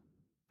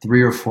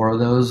 3 or 4 of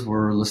those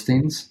were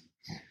listings.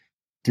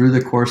 Through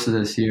the course of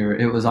this year,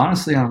 it was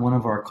honestly on one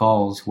of our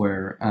calls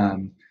where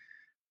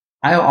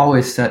I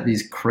always set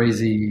these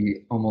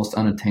crazy, almost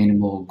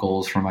unattainable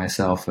goals for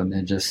myself, and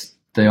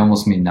they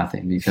almost mean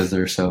nothing because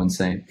they're so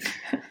insane.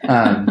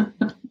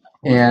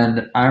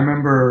 And I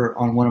remember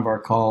on one of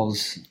our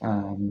calls,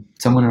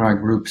 someone in our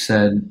group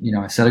said,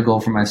 I set a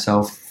goal for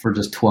myself for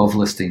just 12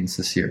 listings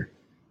this year.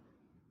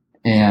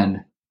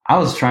 And I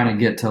was trying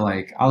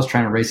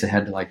to race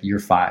ahead to year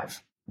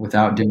 5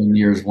 without doing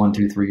years 1,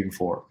 2, 3, and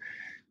 4,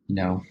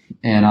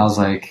 and I was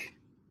like,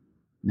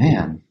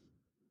 man,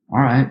 all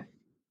right,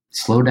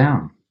 slow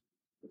down,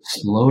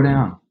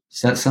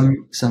 set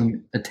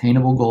some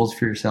attainable goals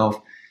for yourself.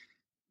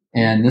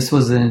 And this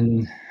was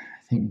in,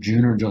 I think,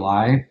 June or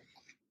July.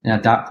 And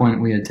at that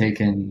point we had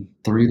taken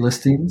 3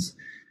 listings.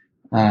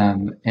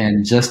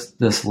 And just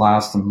this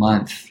last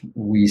month,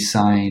 we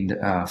signed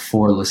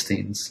 4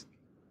 listings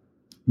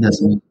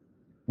in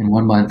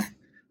 1 month.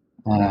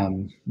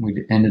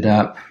 We ended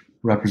up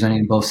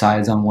representing both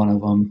sides on one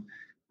of them,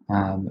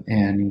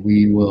 and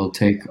we will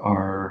take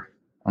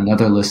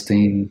another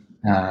listing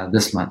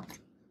this month.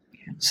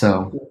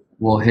 So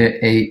we'll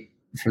hit 8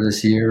 for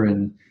this year,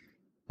 and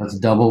that's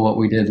double what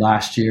we did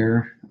last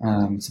year.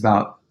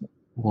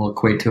 Will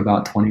equate to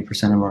about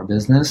 20% of our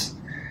business.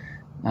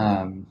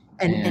 And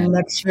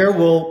next year,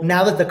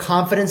 now that the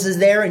confidence is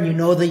there and you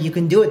know that you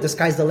can do it, the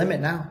sky's the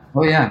limit now.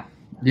 Oh yeah.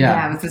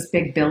 Yeah. It was this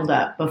big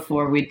buildup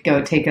before we'd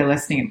go take a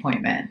listing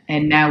appointment,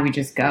 and now we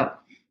just go.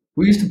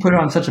 We used to put it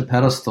on such a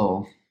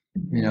pedestal,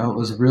 it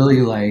was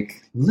really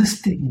like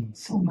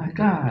listings. Oh my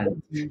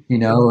God,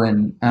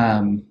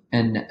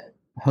 and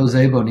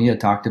Jose Bonilla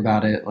talked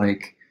about it.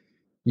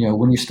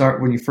 When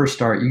you first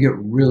start, you get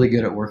really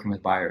good at working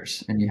with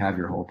buyers, and you have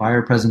your whole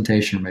buyer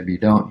presentation, or maybe you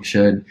don't, you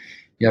should.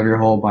 You have your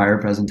whole buyer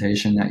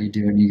presentation that you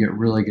do, and you get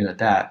really good at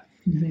that.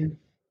 Mm-hmm.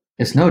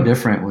 It's no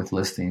different with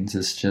listings.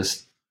 It's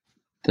just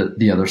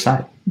the other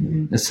side.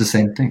 Mm-hmm. It's the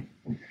same thing.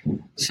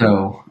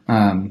 So,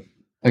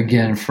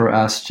 again, for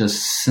us,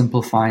 just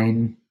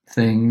simplifying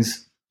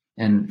things,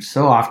 and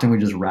so often we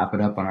just wrap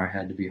it up on our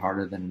head to be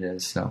harder than it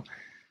is. So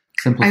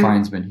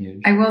simplifying's been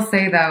huge. I will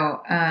say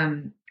though,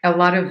 a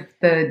lot of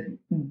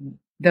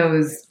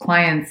those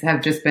clients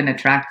have just been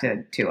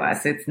attracted to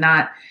us.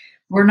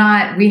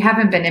 We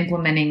haven't been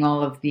implementing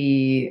all of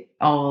the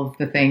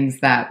things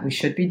that we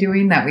should be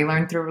doing that we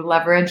learned through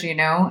leverage,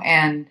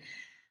 and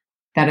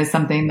that is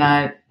something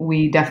that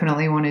we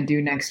definitely want to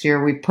do next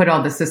year. We've put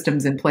all the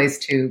systems in place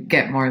to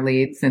get more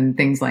leads and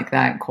things like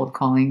that, cold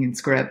calling and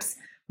scripts.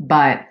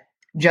 But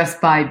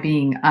just by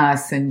being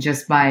us and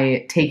just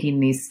by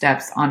taking these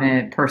steps on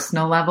a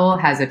personal level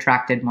has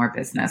attracted more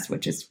business,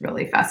 which is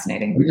really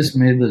fascinating. We just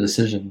made the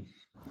decision.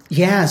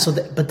 Yeah.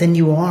 But then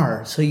you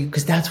are.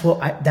 Because that's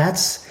what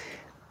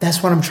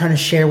I'm trying to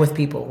share with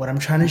people. What I'm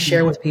trying to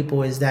share with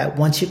people is that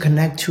once you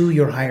connect to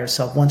your higher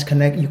self,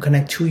 you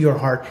connect to your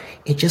heart,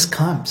 it just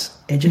comes.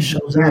 It just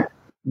shows up.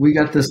 We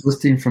got this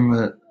listing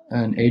from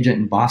an agent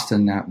in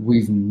Boston that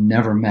we've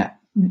never met.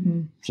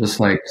 Mm-hmm. Just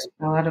fell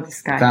out of the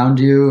sky. Found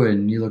you,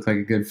 and you look like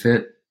a good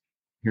fit.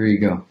 Here you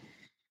go.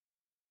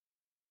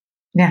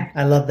 Yeah.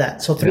 I love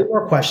that. So 3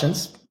 more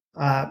questions.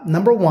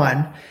 Number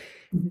 1,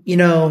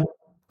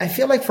 I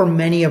feel like for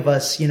many of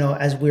us,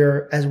 as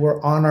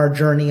we're on our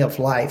journey of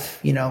life,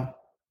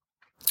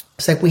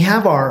 it's like we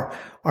have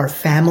our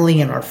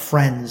family and our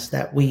friends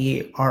that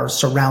we are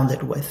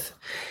surrounded with.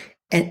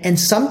 And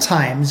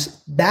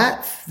sometimes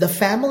the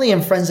family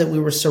and friends that we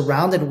were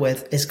surrounded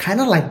with is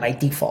kind of like by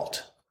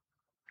default,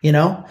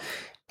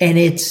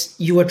 and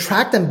you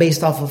attract them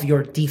based off of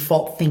your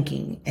default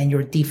thinking and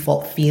your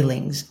default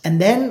feelings. And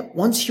then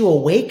once you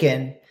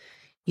awaken,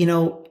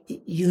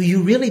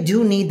 you really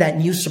do need that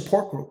new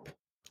support group.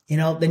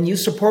 The new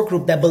support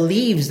group that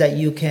believes that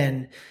you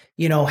can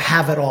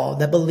have it all,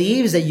 that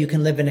believes that you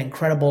can live an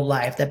incredible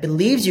life, that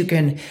believes you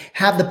can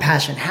have the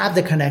passion, have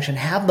the connection,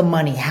 have the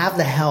money, have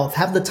the health,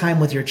 have the time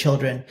with your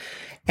children.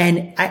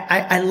 And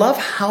I love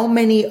how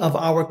many of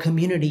our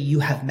community you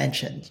have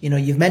mentioned.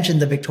 You've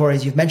mentioned the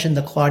Victorias, you've mentioned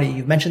the Claudia,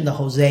 you've mentioned the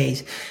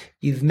Jose's,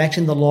 you've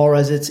mentioned the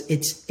Lauras.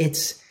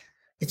 It's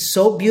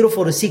so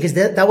beautiful to see, because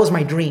that was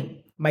my dream.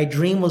 My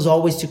dream was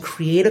always to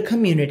create a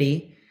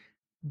community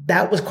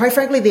that was, quite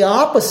frankly, the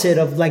opposite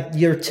of like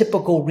your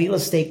typical real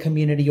estate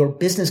community or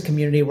business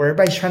community where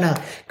everybody's trying to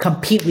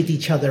compete with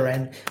each other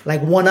and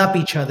like one up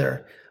each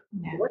other.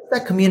 Yeah. What's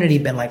that community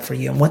been like for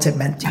you, and what's it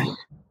meant to you?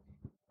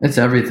 It's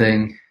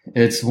everything.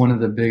 It's one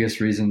of the biggest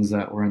reasons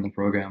that we're in the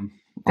program,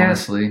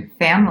 honestly.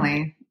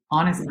 Family,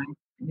 honestly.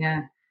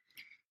 Yeah.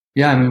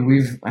 Yeah. I mean,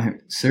 we've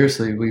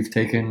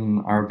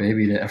taken our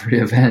baby to every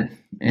event,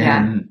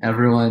 and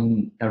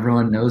everyone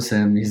knows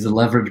him. He's the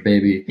leverage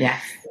baby.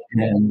 Yes.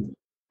 And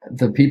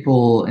the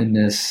people in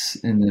this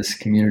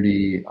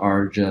community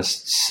are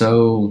just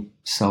so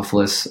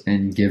selfless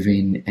and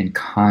giving and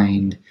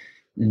kind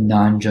and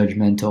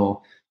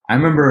non-judgmental. I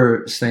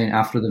remember saying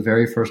after the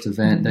very first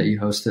event that you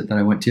hosted, that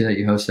I went to, that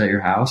you hosted at your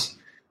house.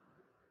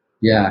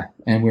 Yeah.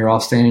 And we were all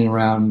standing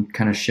around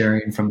kind of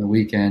sharing from the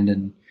weekend.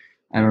 And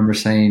I remember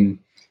saying,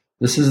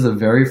 this is the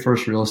very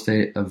first real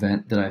estate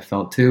event that I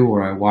felt to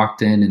where I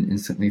walked in and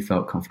instantly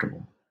felt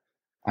comfortable.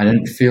 I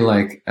didn't feel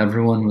like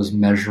everyone was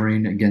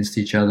measuring against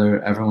each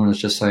other. Everyone was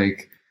just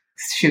like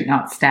shooting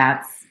out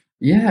stats.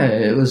 Yeah,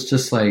 it was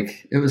just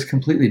like, it was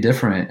completely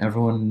different.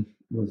 Everyone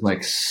was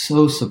like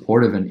so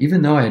supportive. And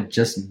even though I had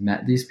just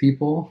met these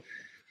people,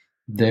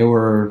 they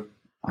were,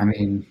 I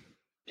mean,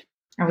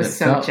 I was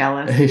so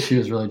jealous. She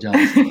was really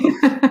jealous.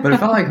 But it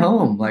felt like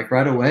home, like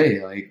right away.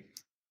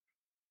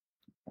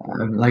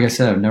 Like I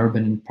said, I've never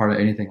been part of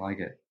anything like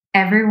it.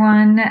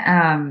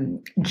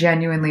 Everyone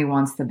genuinely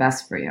wants the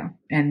best for you.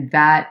 And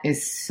that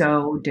is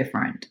so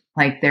different.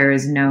 Like there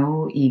is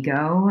no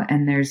ego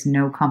and there's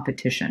no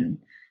competition.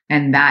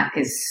 And that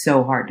is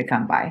so hard to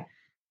come by,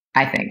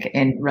 I think,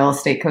 in real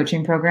estate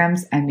coaching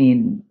programs. I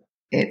mean,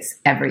 it's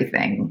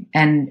everything.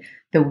 And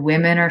the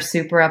women are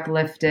super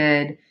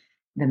uplifted.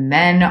 The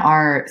men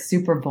are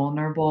super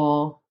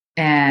vulnerable.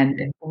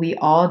 And we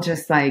all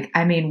just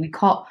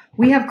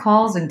we have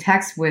calls and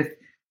texts with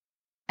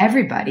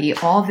everybody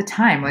all the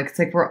time. Like, it's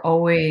like, we're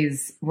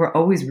always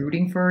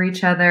rooting for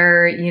each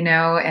other,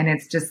 and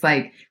it's just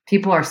like,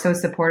 people are so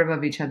supportive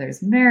of each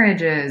other's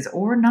marriages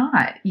or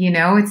not,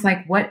 it's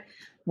like,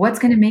 what's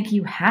going to make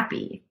you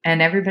happy?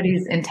 And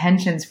everybody's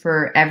intentions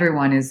for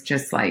everyone is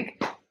just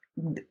like,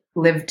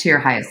 live to your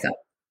highest self.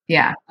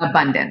 Yeah.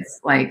 Abundance.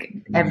 Like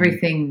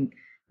everything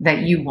that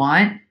you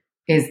want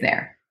is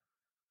there,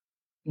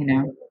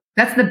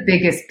 that's the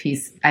biggest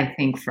piece, I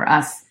think, for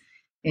us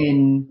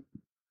in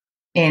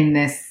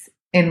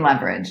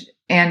leverage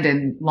and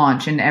in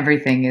launch and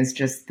everything, is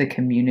just the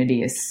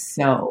community is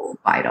so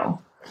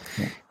vital.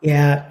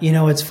 Yeah.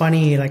 It's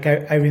funny. Like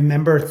I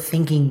remember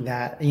thinking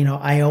that,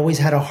 I always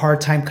had a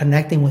hard time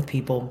connecting with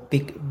people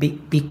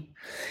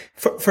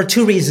for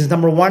two reasons.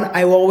 Number one,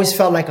 I always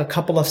felt like a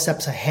couple of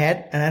steps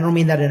ahead, and I don't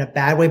mean that in a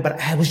bad way, but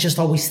I was just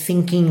always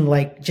thinking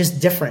like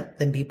just different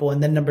than people.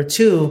 And then number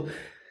two,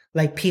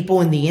 like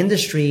people in the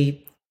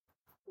industry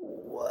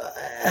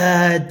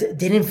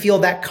didn't feel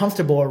that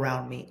comfortable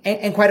around me.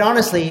 And quite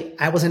honestly,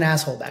 I was an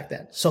asshole back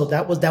then. So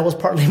that was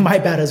partly my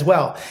bad as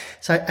well.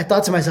 So I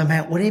thought to myself,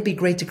 man, wouldn't it be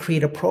great to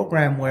create a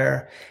program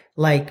where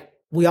like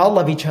we all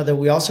love each other,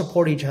 we all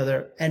support each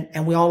other,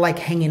 and we all like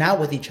hanging out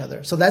with each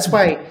other. So that's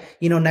why,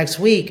 next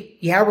week,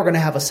 we're going to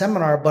have a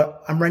seminar,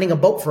 but I'm renting a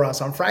boat for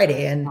us on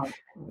Friday. And,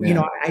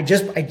 I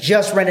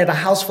just rented a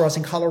house for us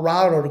in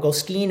Colorado to go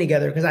skiing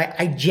together, because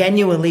I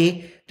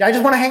genuinely, I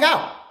just want to hang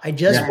out. I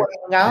just want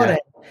to hang out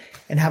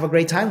and have a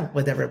great time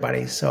with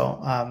everybody. So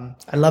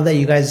I love that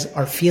you guys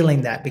are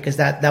feeling that, because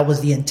that was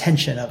the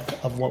intention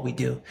of what we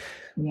do.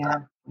 Yeah.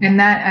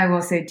 And that, I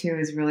will say too,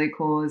 is really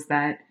cool, is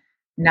that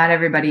not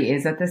everybody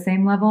is at the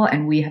same level.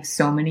 And we have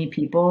so many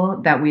people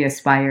that we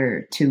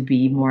aspire to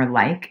be more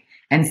like,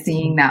 and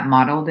seeing that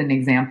modeled and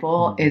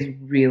example is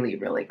really,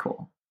 really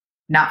cool.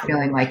 Not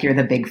feeling like you're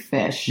the big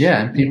fish.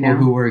 Yeah. And people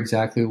who were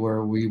exactly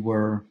where we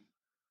were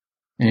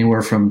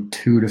anywhere from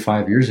 2 to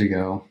 5 years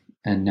ago.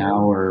 And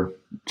now we're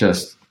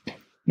just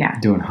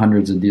doing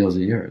hundreds of deals a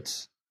year.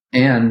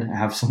 And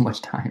have so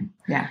much time.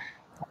 Yeah.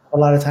 A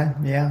lot of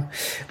time. Yeah.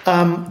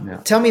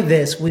 Tell me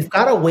this, we've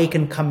got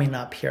Awaken coming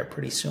up here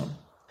pretty soon.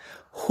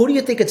 Who do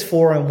you think it's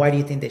for, and why do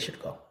you think they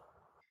should go?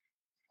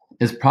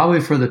 It's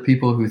probably for the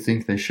people who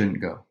think they shouldn't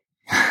go.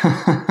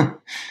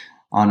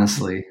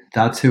 Honestly,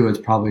 that's who it's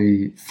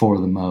probably for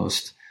the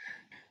most.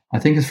 I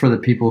think it's for the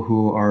people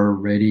who are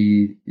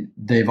ready.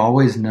 They've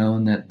always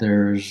known that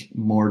there's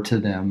more to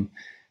them.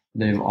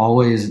 They've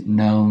always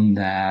known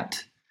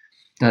that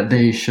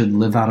they should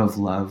live out of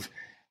love,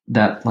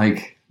 that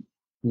like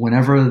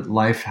whenever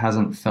life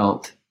hasn't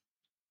felt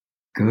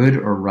good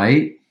or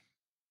right.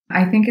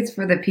 I think it's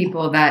for the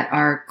people that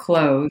are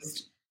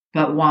closed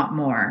but want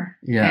more,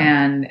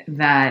 and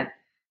that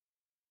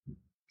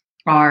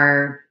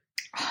are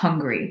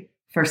hungry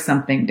for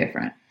something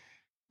different.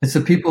 It's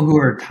the people who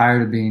are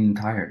tired of being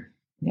tired.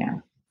 Yeah.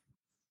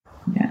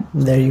 Yeah.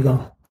 There you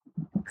go.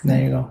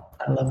 There you go.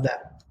 I love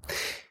that.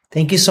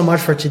 Thank you so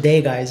much for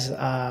today, guys.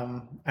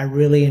 I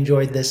really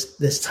enjoyed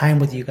this time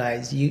with you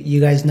guys.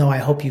 You guys know, I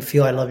hope you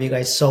feel I love you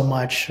guys so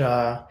much.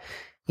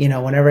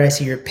 Whenever I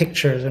see your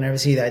pictures, whenever I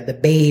see the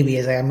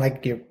baby, I'm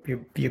like your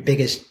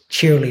biggest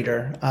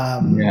cheerleader.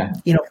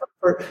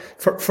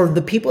 For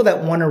the people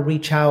that want to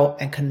reach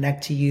out and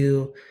connect to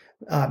you,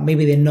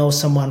 maybe they know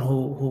someone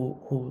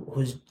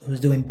who's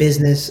doing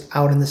business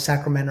out in the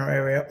Sacramento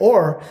area,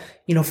 or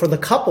for the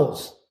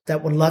couples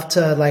that would love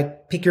to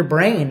like pick your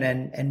brain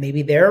and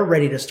maybe they're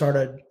ready to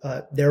start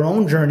their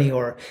own journey,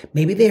 or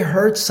maybe they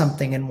heard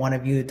something in one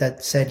of you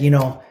that said,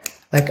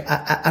 like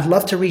I'd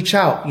love to reach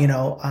out.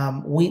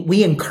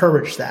 We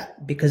encourage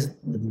that, because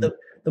the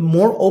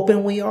more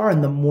open we are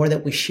and the more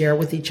that we share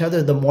with each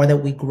other, the more that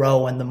we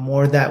grow and the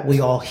more that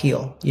we all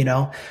heal.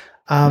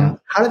 How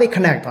do they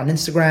connect on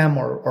Instagram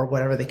or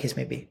whatever the case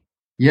may be?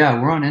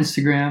 Yeah, we're on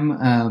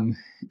Instagram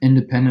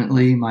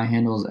independently. My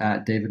handle is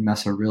at David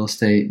Messer Real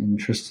Estate, and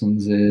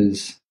Tristan's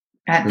is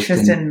at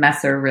Tristan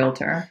Messer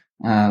Realtor.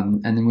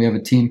 And then we have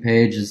a team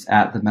page, is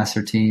at the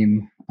Messer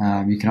Team.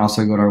 You can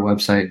also go to our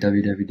website,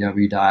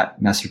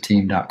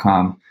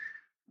 www.messerteam.com,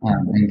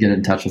 and get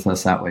in touch with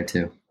us that way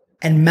too.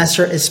 And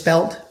Messer is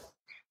spelled?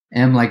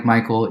 M like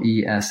Michael,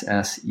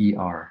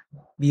 ESSER.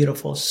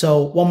 Beautiful.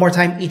 So one more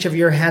time, each of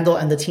your handle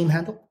and the team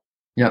handle?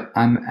 Yep.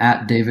 I'm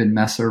at David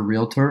Messer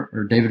Realtor,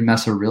 or David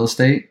Messer Real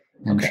Estate.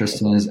 And okay.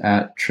 Tristan is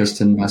at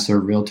Tristan Messer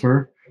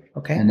Realtor.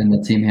 Okay. And then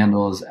the team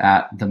handle is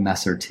at the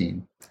Messer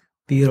Team.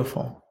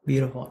 Beautiful.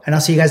 Beautiful. And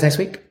I'll see you guys next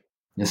week.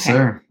 Yes,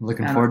 sir.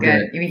 Looking forward to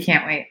it. We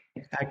can't wait.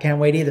 I can't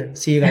wait either.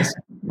 See you guys.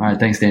 All right.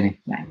 Thanks, Danny.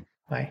 Bye.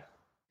 Bye.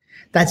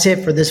 That's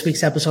it for this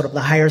week's episode of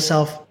The Higher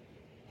Self.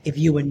 If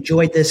you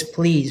enjoyed this,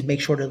 please make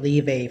sure to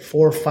leave a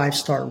 4 or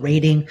 5-star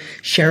rating,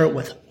 share it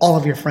with all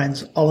of your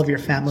friends, all of your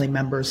family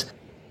members,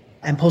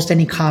 and post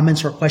any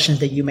comments or questions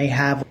that you may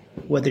have,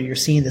 whether you're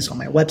seeing this on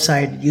my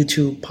website,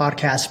 YouTube,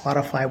 podcast,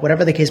 Spotify,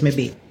 whatever the case may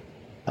be.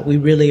 We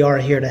really are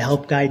here to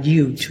help guide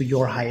you to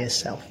your highest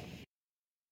self.